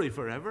glory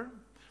forever.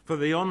 For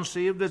the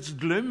unsaved, it's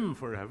gloom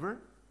forever.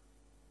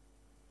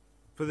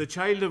 For the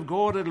child of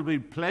God, it'll be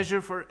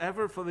pleasure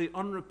forever. For the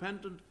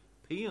unrepentant,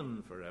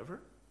 pain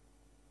forever.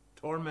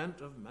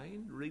 Torment of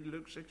mind. Read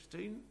Luke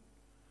 16.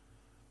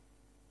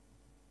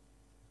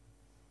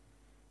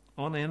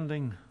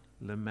 Unending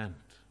lament.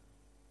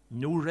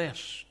 No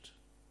rest.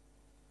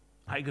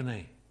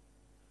 Agony.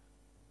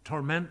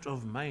 Torment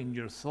of mind.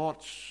 Your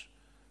thoughts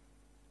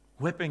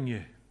whipping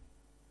you.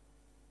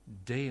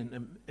 Day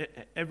and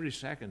every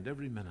second,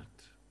 every minute.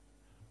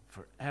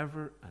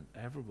 Forever and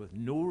ever with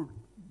no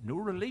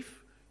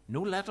relief,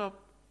 no let up.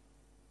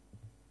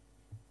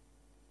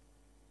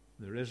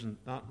 There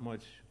isn't that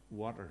much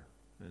water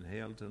in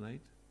hell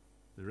tonight.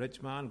 The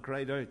rich man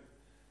cried out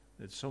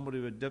that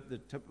somebody would dip the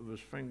tip of his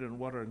finger in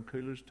water and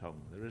cool his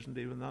tongue. There isn't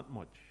even that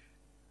much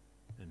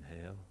in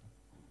hell.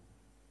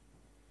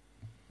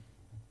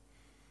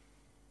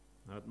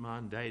 That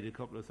man died a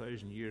couple of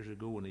thousand years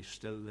ago and he's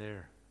still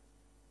there.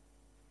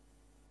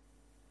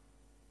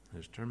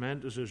 His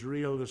torment is as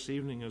real this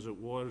evening as it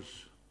was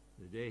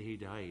the day he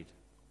died.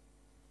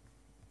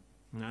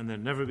 And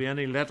there'll never be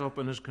any let up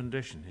in his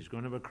condition. He's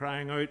going to be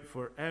crying out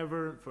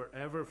forever and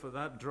forever for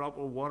that drop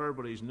of water,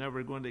 but he's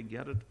never going to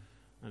get it.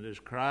 And his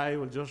cry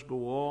will just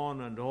go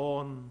on and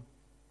on.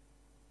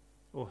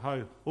 Oh,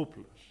 how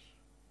hopeless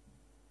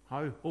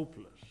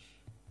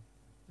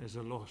is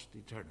a lost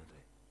eternity.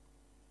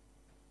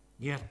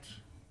 Yet,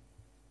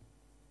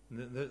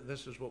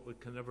 this is what we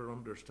can never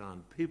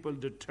understand. People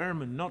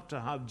determined not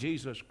to have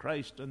Jesus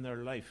Christ in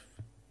their life.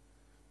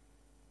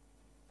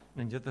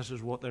 And yet this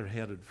is what they're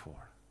headed for.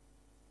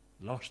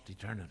 Lost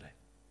eternity.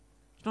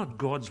 It's not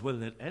God's will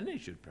that any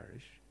should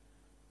perish,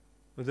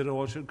 but that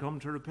all should come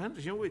to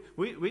repentance. You know,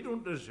 we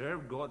don't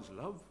deserve God's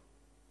love.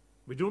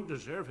 We don't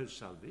deserve His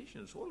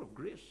salvation. It's all of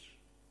grace.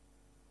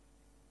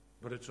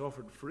 But it's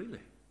offered freely.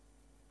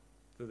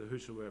 to the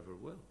whosoever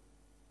will.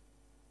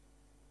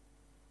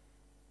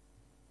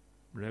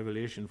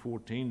 Revelation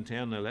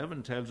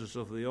 14:10-11 tells us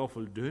of the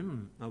awful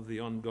doom of the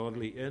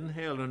ungodly in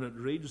hell, and it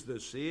reads,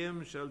 "The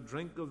same shall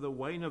drink of the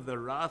wine of the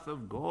wrath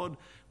of God,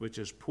 which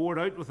is poured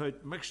out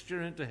without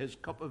mixture into his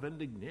cup of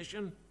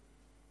indignation.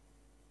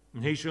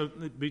 And he shall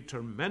be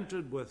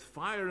tormented with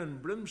fire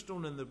and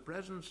brimstone in the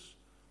presence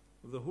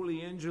of the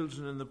holy angels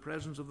and in the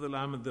presence of the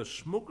Lamb. And the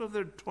smoke of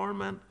their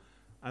torment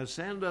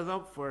ascendeth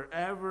up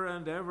forever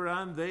and ever,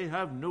 and they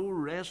have no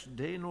rest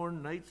day nor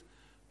night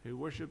who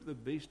worship the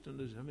beast and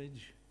his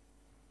image.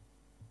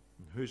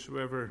 And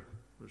whosoever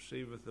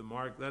receiveth the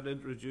mark," that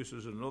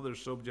introduces another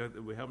subject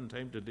that we haven't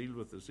time to deal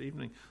with this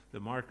evening,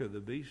 the mark of the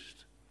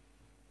beast.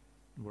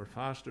 We're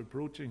fast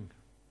approaching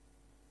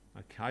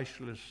a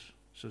cashless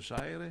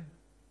society,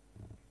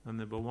 and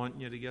they'll be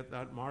wanting you to get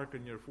that mark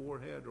in your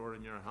forehead or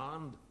in your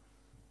hand.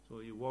 So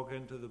you walk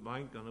into the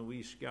bank and a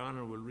wee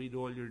scanner will read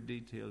all your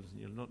details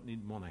and you'll not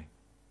need money.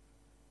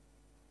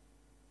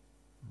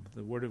 But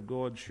the Word of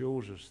God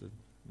shows us that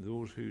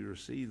those who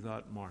receive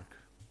that mark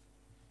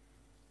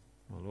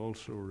will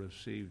also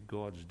receive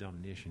God's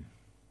damnation.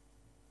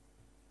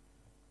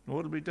 Oh,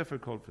 it'll be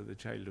difficult for the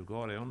child of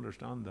God, I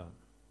understand that.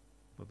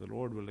 But the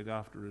Lord will look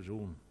after his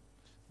own.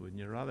 Wouldn't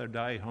you rather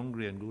die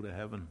hungry and go to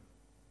heaven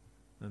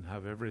than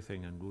have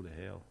everything and go to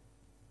hell?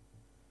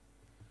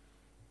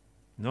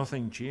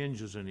 Nothing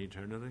changes in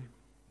eternity.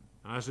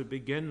 As it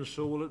begins,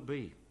 so will it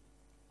be.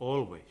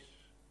 Always.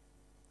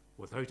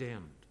 Without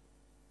end.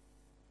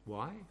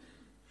 Why?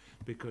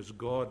 Because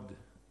God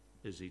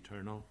is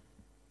eternal.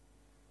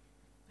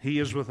 He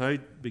is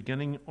without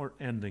beginning or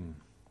ending.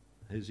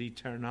 His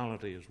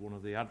eternality is one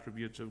of the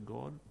attributes of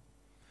God.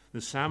 The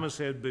psalmist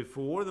said,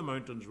 "Before the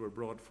mountains were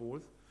brought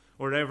forth,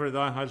 or ever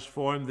thou hast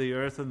formed the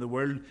earth and the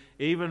world,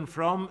 even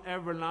from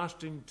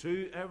everlasting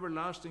to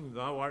everlasting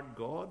thou art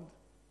God."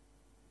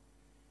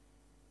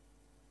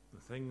 The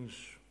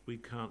things we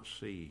can't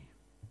see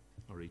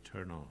are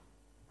eternal.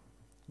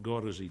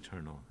 God is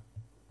eternal.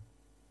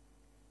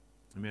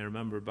 You may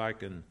remember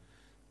back in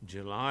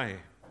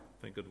July,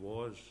 I think it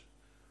was,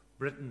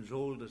 Britain's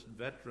oldest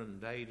veteran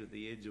died at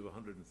the age of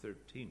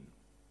 113.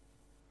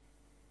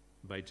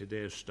 By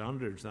today's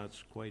standards,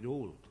 that's quite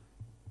old.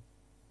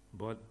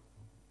 But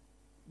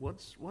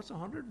what's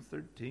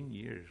 113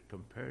 years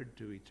compared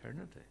to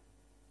eternity?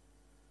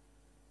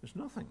 It's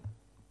nothing,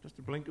 just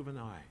a blink of an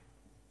eye.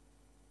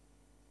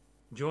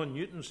 John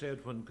Newton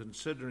said, when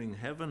considering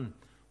heaven,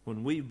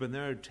 when we've been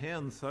there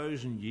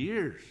 10,000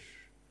 years,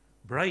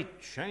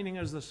 bright, shining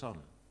as the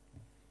sun,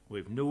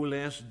 we've no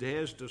less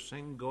days to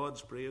sing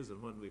God's praise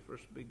than when we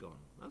first begun.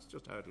 That's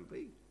just how it'll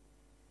be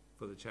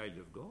for the child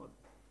of God.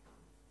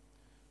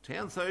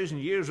 10,000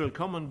 years will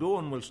come and go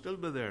and we'll still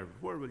be there.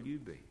 Where will you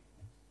be?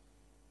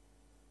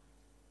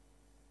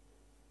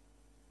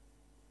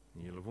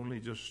 You'll have only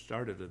just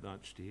started at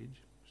that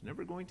stage. It's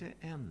never going to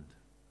end.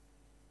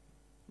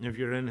 If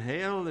you're in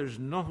hell, there's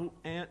no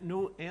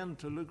end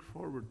to look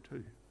forward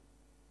to.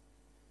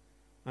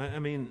 I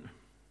mean,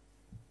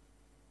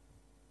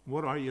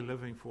 what are you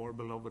living for,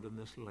 beloved, in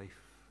this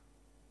life?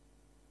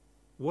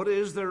 What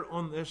is there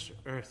on this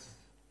earth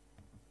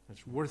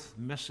that's worth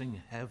missing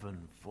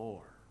heaven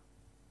for?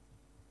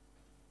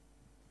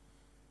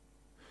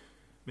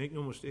 Make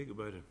no mistake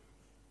about it.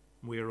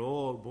 We are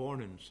all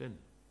born in sin.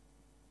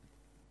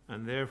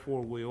 And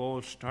therefore we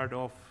all start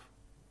off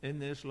in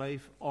this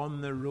life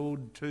on the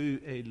road to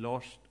a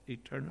lost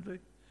eternity.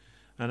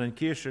 And in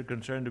case you're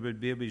concerned about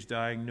babies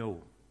dying,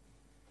 no.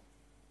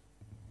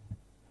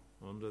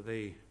 Under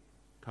the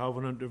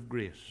covenant of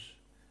grace,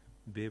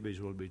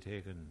 babies will be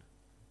taken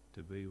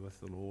to be with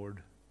the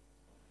Lord.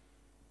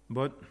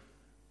 But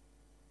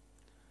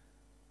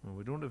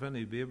we don't have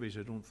any babies,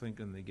 I don't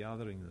think, in the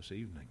gathering this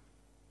evening.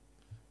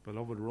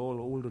 Beloved, we're all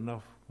old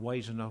enough,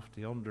 wise enough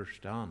to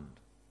understand.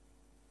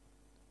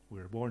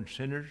 We're born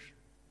sinners.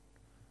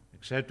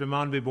 Except a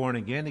man be born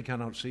again, he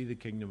cannot see the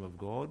kingdom of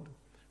God.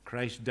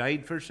 Christ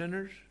died for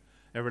sinners.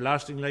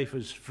 Everlasting life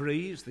is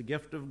free, it's the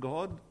gift of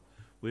God.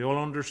 We all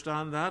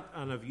understand that,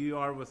 and if you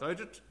are without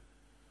it,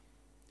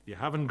 if you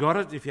haven't got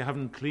it, if you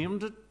haven't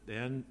claimed it,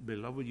 then,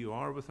 beloved, you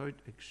are without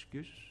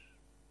excuse.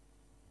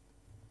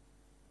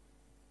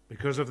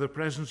 Because of the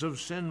presence of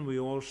sin, we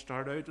all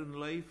start out in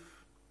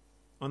life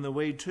on the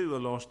way to a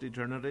lost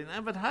eternity.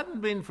 And if it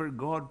hadn't been for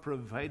God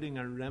providing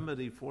a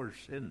remedy for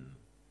sin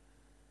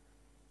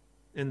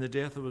in the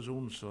death of his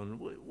own Son,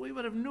 we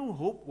would have no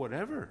hope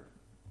whatever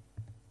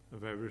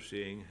of ever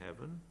seeing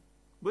heaven.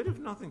 We'd have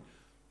nothing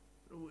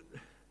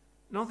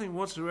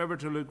whatsoever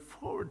to look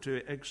forward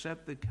to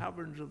except the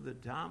caverns of the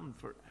damned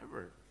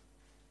forever.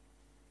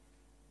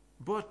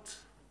 But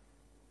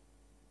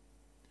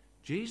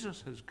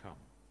Jesus has come.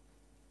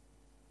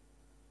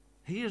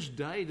 He has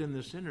died in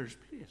the sinner's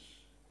place.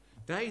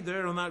 Died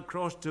there on that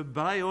cross to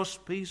buy us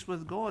peace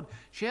with God.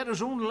 Shed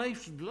his own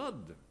life's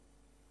blood.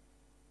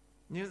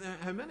 You know,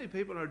 how many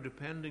people are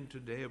depending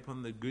today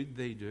upon the good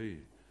they do,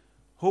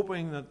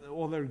 hoping that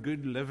all their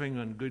good living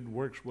and good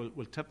works will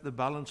tip the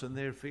balance in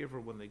their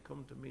favor when they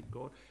come to meet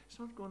God. It's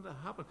not going to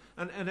happen.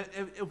 And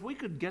if we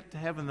could get to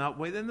heaven that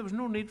way, then there was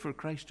no need for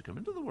Christ to come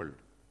into the world.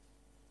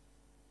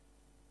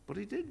 But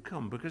he did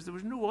come because there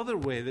was no other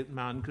way that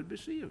man could be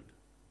saved.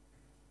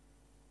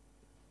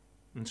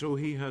 And so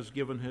he has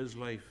given his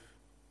life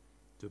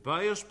to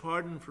buy us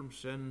pardon from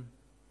sin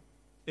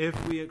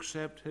if we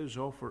accept his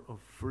offer of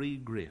free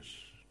grace.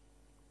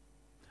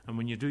 And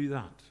when you do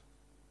that,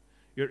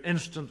 you're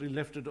instantly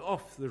lifted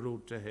off the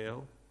road to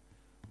hell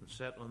and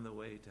set on the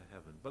way to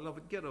heaven.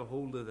 Beloved, get a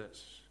hold of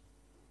this.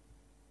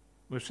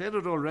 We've said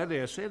it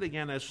already. I say it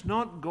again. It's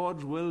not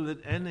God's will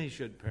that any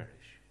should perish,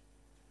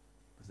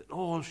 but that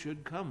all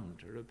should come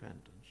to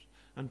repentance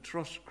and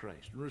trust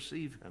Christ and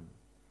receive him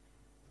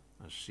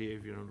as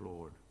Savior and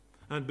Lord.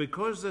 And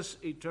because this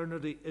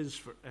eternity is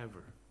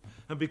forever,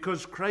 and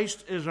because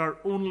Christ is our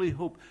only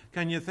hope,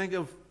 can you think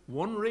of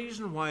one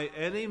reason why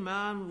any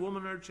man,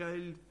 woman, or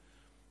child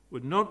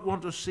would not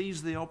want to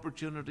seize the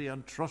opportunity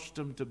and trust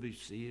him to be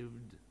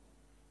saved?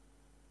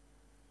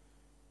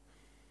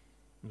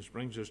 This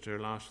brings us to our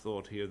last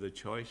thought here, the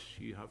choice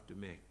you have to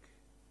make.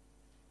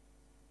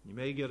 You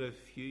may get a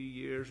few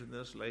years in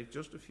this life,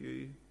 just a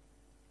few.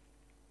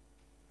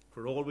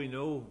 For all we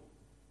know,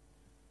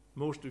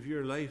 most of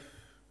your life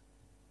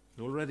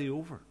is already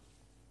over.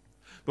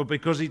 But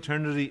because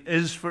eternity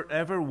is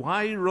forever,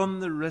 why run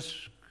the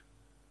risk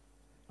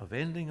of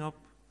ending up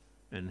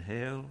in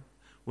hell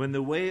when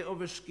the way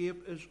of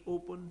escape is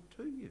open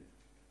to you?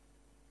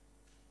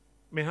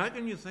 I mean, how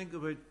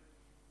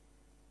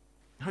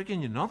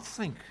can you not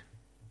think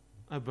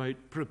about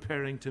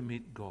preparing to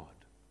meet God?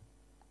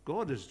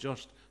 God is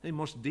just, he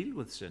must deal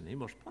with sin, he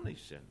must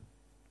punish sin.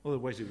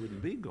 Otherwise he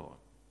wouldn't be God.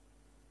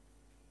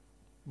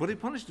 But he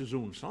punished his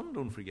own son,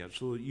 don't forget,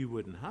 so that you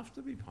wouldn't have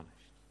to be punished.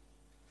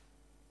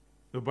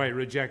 But by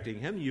rejecting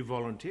him, you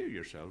volunteer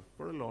yourself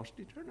for a lost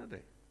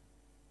eternity.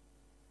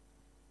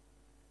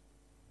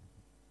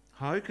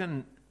 How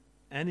can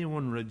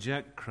anyone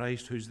reject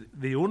Christ, who's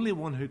the only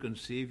one who can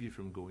save you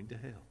from going to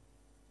hell?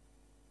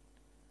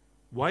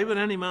 Why would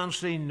any man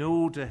say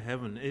no to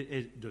heaven?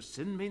 Does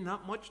sin mean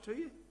that much to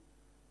you?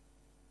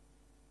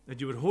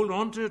 That you would hold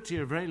on to it to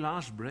your very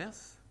last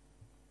breath?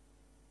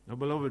 Now,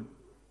 beloved,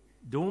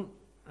 don't,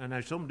 and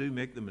now some do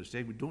make the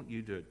mistake, but don't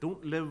you do it.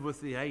 Don't live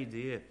with the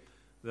idea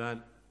that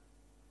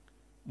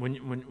when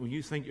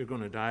you think you're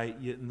going to die,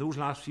 in those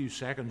last few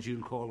seconds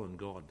you'll call on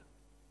God.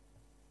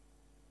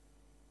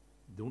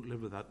 Don't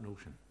live with that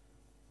notion.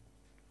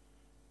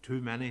 Too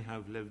many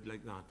have lived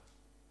like that.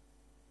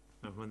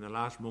 And when the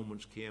last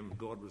moments came,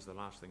 God was the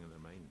last thing in their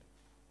mind.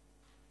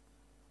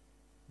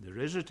 There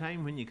is a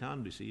time when you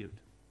can be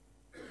saved.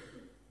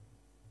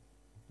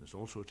 There's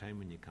also a time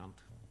when you can't.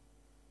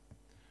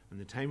 And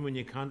the time when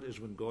you can't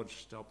is when God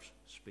stops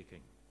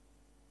speaking.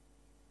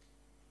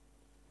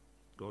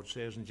 God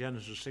says in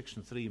Genesis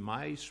 6:3,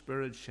 my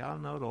spirit shall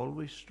not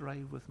always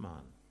strive with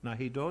man. Now,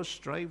 he does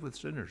strive with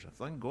sinners. I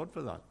thank God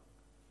for that.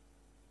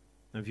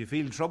 And if you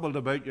feel troubled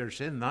about your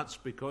sin, that's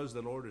because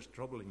the Lord is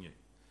troubling you.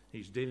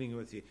 He's dealing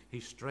with you.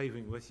 He's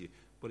striving with you.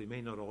 But he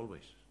may not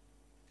always.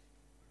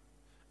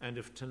 And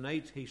if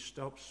tonight he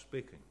stops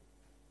speaking,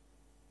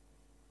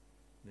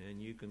 then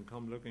you can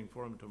come looking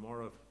for him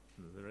tomorrow,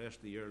 and the rest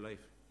of your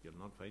life you'll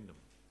not find him.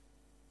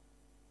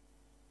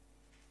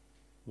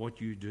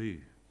 What you do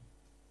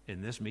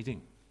in this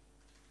meeting,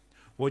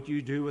 what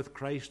you do with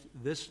Christ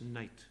this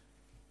night,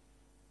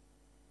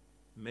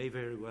 may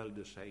very well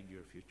decide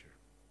your future.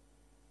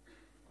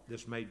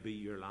 This might be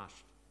your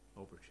last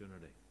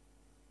opportunity.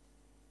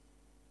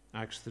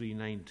 Acts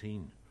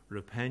 3:19,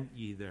 repent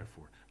ye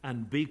therefore,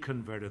 and be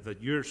converted,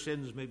 that your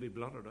sins may be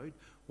blotted out,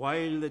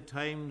 when the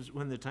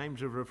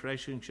times of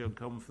refreshing shall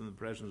come from the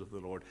presence of the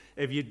Lord.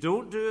 If you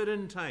don't do it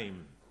in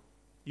time,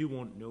 you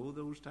won't know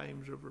those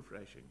times of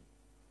refreshing.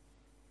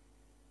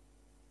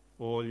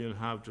 All you'll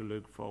have to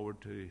look forward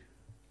to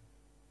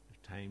is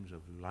times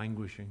of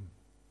languishing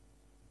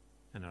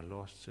in a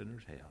lost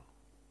sinner's hell.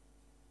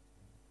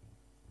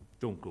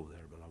 Don't go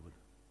there, beloved.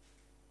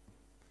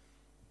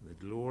 The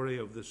glory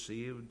of the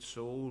saved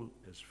soul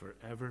is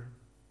forever.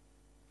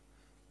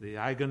 The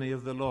agony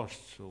of the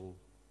lost soul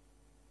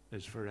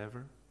is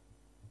forever.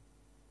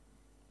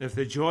 If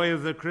the joy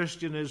of the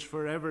Christian is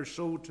forever,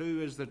 so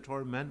too is the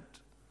torment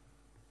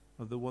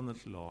of the one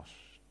that's lost.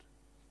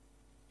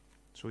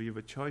 So you have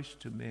a choice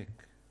to make.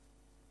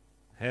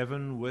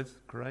 Heaven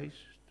with Christ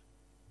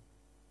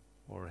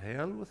or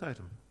hell without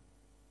him.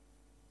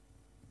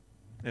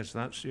 It's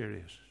that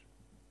serious.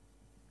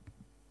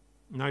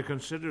 Now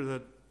consider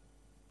that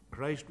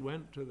Christ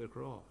went to the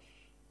cross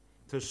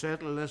to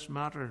settle this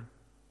matter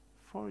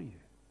for you.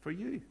 For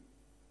you.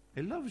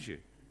 He loves you.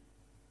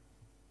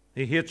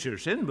 He hates your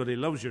sin, but he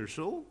loves your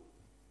soul.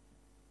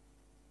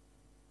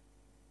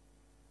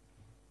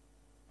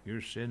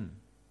 Your sin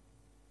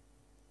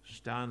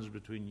stands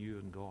between you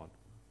and God.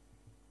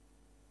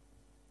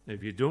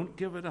 If you don't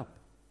give it up,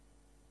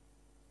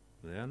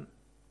 then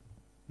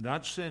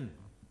that sin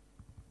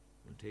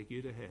will take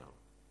you to hell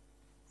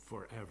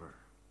forever.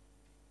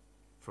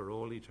 for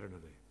all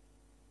eternity.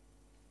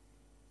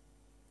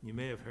 You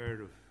may have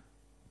heard of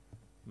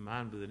a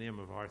man by the name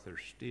of Arthur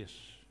Stace.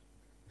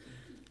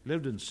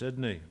 Lived in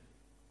Sydney,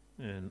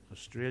 in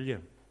Australia.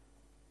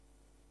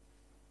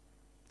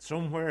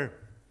 Somewhere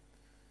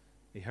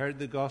he heard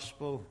the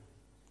gospel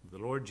of the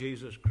Lord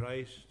Jesus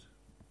Christ,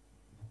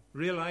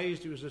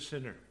 realized he was a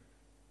sinner,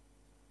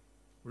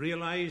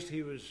 realized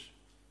he was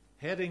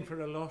heading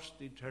for a lost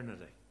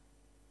eternity,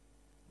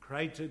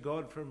 cried to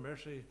God for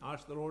mercy,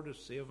 asked the Lord to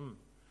save him,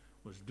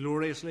 was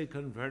gloriously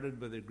converted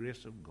by the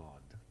grace of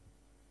God.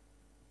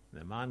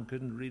 The man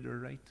couldn't read or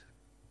write,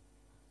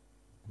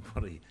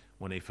 but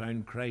when he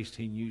found Christ,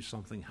 he knew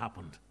something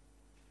happened.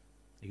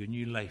 He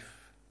knew life.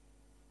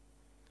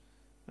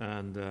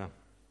 And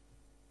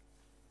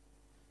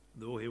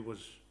though he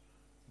was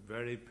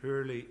very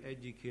poorly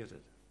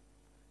educated,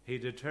 he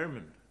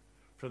determined,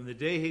 from the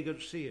day he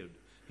got saved,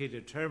 he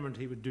determined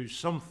he would do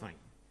something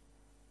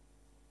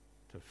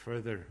to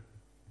further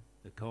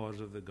the cause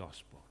of the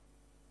gospel.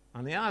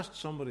 And he asked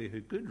somebody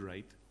who could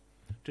write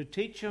to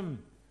teach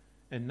him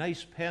in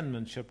nice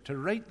penmanship to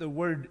write the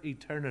word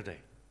eternity.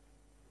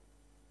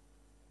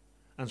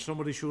 And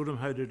somebody showed him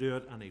how to do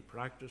it, and he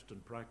practiced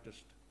and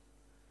practiced.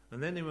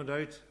 And then he went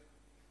out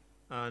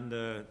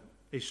and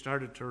he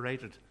started to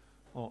write it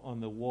on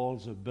the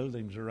walls of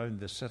buildings around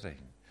the city.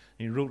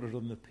 He wrote it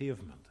on the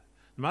pavement.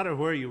 No matter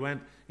where you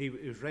went, he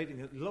was writing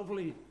it.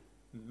 Lovely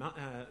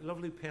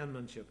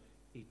penmanship,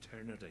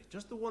 eternity.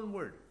 Just the one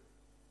word.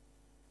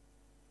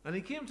 And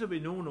he came to be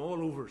known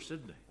all over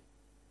Sydney.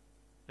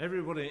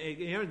 Everybody,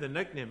 he earned the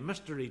nickname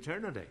Mr.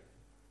 Eternity.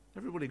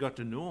 Everybody got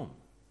to know him.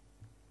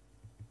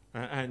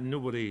 And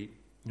nobody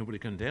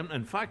condemned him.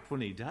 In fact,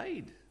 when he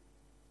died,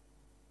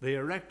 they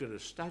erected a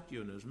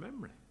statue in his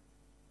memory.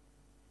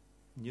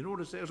 And you know what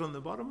it says on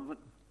the bottom of it?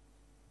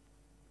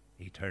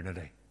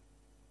 Eternity.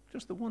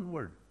 Just the one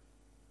word.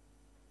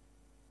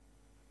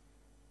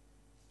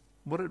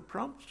 But it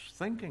prompts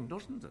thinking,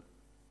 doesn't it?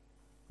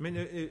 I mean,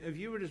 if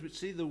you were to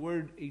see the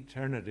word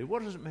eternity,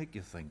 what does it make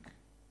you think?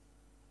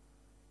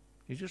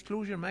 You just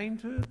close your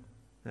mind to it.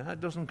 It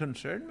doesn't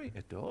concern me.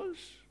 It does.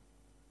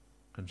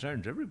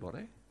 Concerns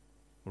everybody.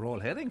 We're all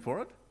heading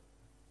for it.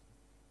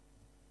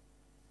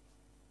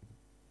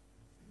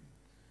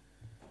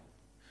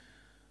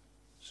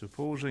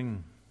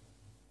 Supposing,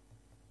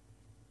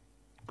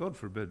 God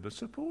forbid, but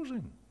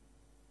supposing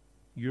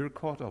you're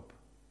caught up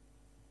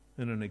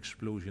in an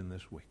explosion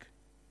this week,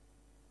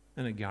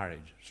 in a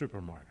garage,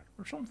 supermarket,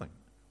 or something,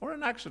 or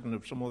an accident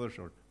of some other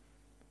sort,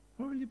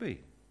 where will you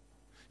be?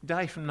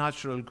 Die from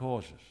natural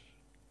causes.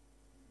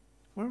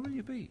 Where will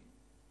you be?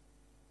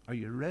 Are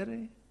you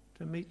ready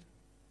to meet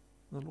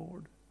the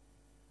Lord?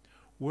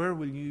 Where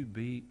will you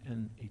be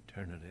in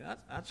eternity?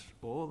 That's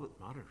all that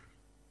matters.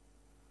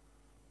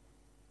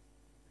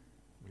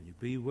 Will you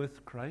be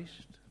with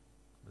Christ,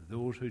 with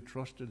those who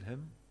trusted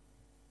him?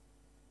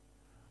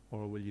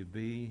 Or will you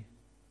be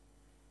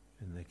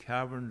in the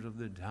caverns of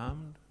the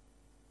damned,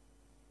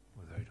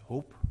 without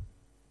hope?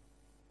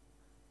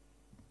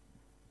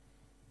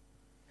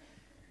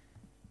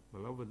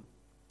 Beloved,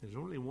 there's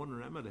only one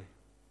remedy.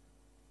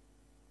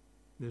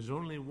 There's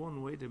only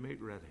one way to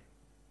make ready.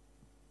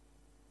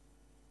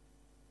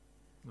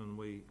 And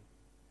we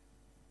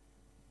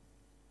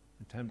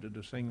attempted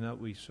to sing that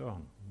wee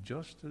song,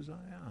 just as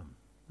I am.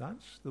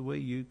 That's the way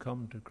you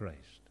come to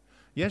Christ.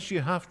 Yes,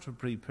 you have to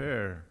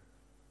prepare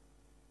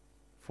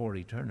for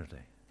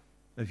eternity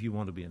if you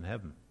want to be in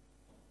heaven.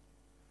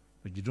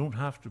 But you don't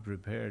have to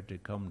prepare to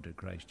come to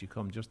Christ. You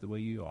come just the way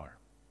you are.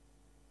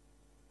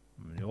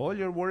 I mean, all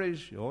your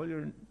worries,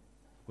 no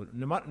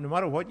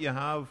matter what you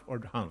have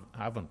or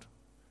haven't,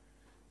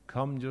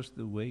 come just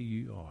the way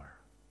you are.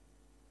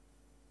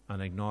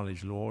 And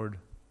acknowledge, Lord,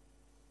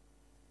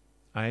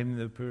 I'm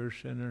the poor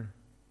sinner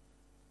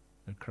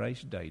that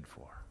Christ died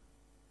for.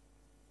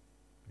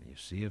 And you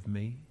save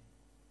me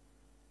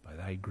by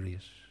thy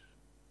grace.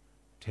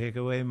 Take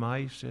away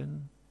my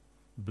sin.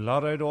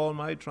 Blot out all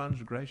my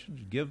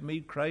transgressions. Give me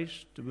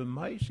Christ to be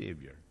my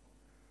Savior.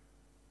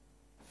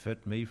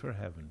 Fit me for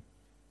heaven.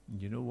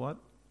 And you know what?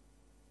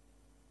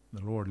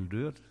 The Lord will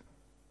do it.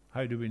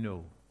 How do we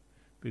know?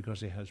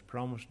 Because he has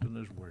promised in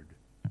his word,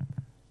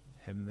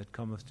 him that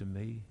cometh to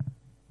me,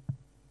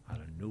 I'll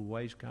in no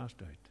wise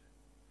cast out.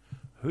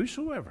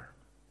 Whosoever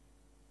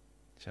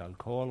shall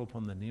call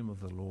upon the name of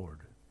the Lord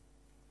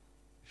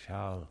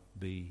shall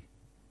be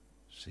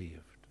saved.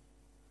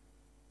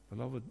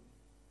 Beloved,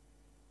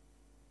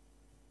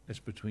 it's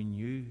between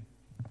you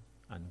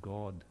and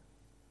God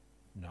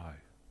now.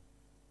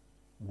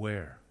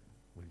 Where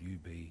will you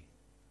be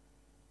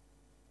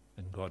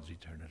in God's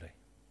eternity?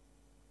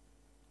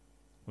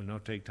 We'll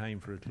not take time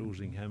for a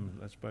closing hymn.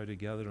 Let's bow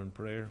together in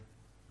prayer.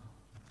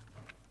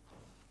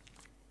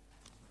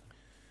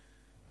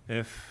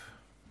 If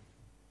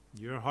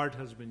your heart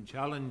has been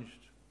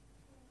challenged,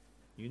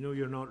 you know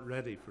you're not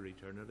ready for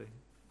eternity.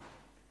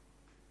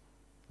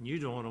 You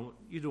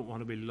don't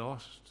want to be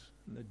lost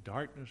in the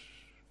darkness,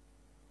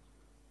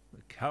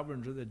 the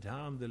caverns of the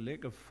damned, the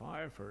lake of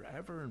fire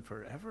forever and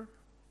forever.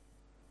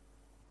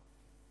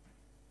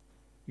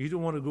 You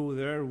don't want to go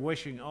there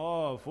wishing,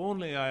 oh, if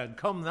only I had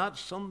come that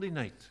Sunday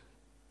night.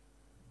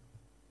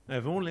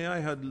 If only I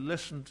had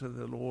listened to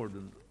the Lord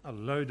and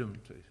allowed Him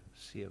to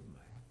save me.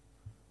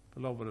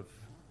 Beloved,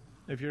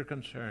 if you're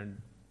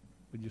concerned,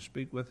 would you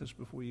speak with us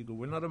before you go?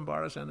 We'll not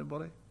embarrass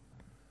anybody.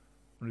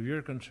 But if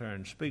you're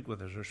concerned, speak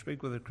with us or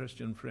speak with a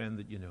Christian friend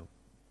that you know.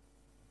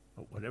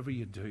 But whatever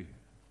you do,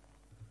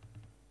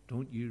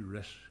 don't you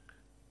risk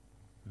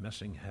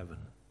missing heaven.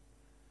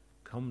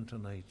 Come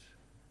tonight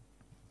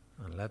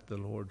and let the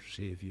Lord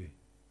save you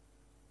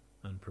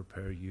and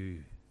prepare you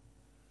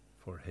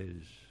for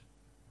His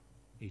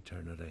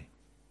eternity.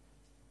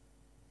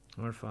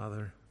 Our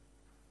Father,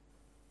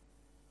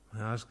 I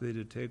ask Thee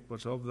to take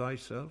what's of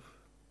Thyself.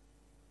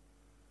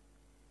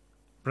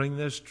 Bring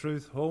this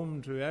truth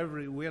home to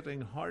every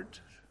waiting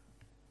heart,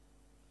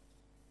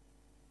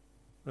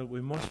 that we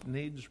must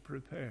needs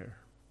prepare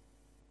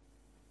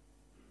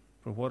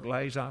for what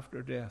lies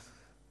after death.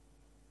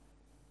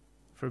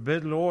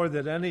 Forbid, Lord,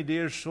 that any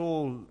dear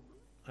soul,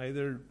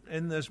 either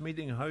in this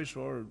meeting house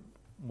or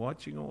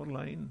watching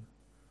online,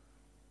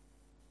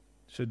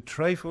 should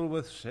trifle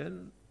with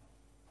sin,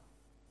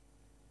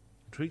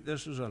 treat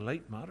this as a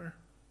light matter.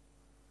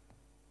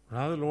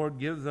 Rather, Lord,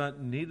 give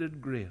that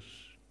needed grace,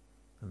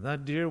 and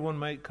that dear one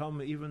might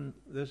come even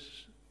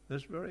this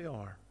very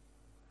hour,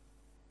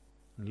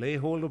 and lay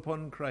hold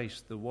upon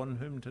Christ, the one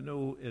whom to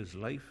know is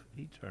life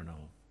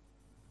eternal.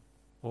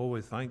 Oh,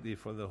 we thank Thee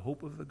for the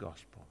hope of the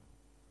gospel.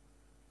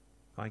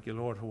 Thank You,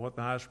 Lord, for what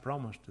Thou hast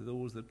promised to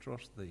those that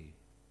trust Thee,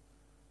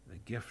 the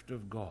gift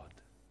of God,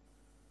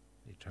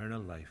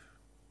 eternal life.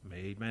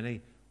 May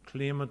many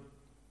claim it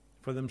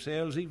for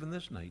themselves even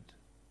this night.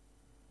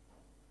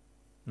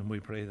 And we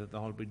pray that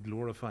Thou be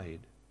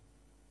glorified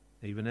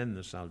even in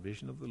the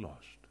salvation of the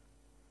lost.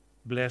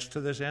 Blessed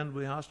to this end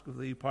we ask of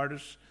Thee, part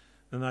us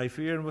in Thy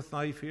fear and with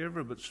Thy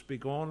favour, but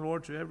speak on,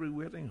 Lord, to every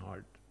waiting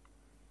heart.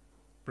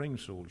 Bring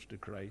souls to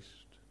Christ.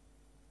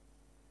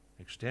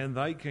 Extend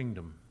Thy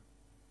kingdom.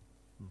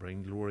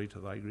 Bring glory to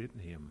Thy great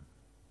name.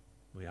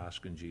 We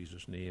ask in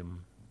Jesus'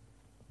 name.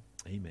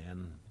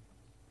 Amen.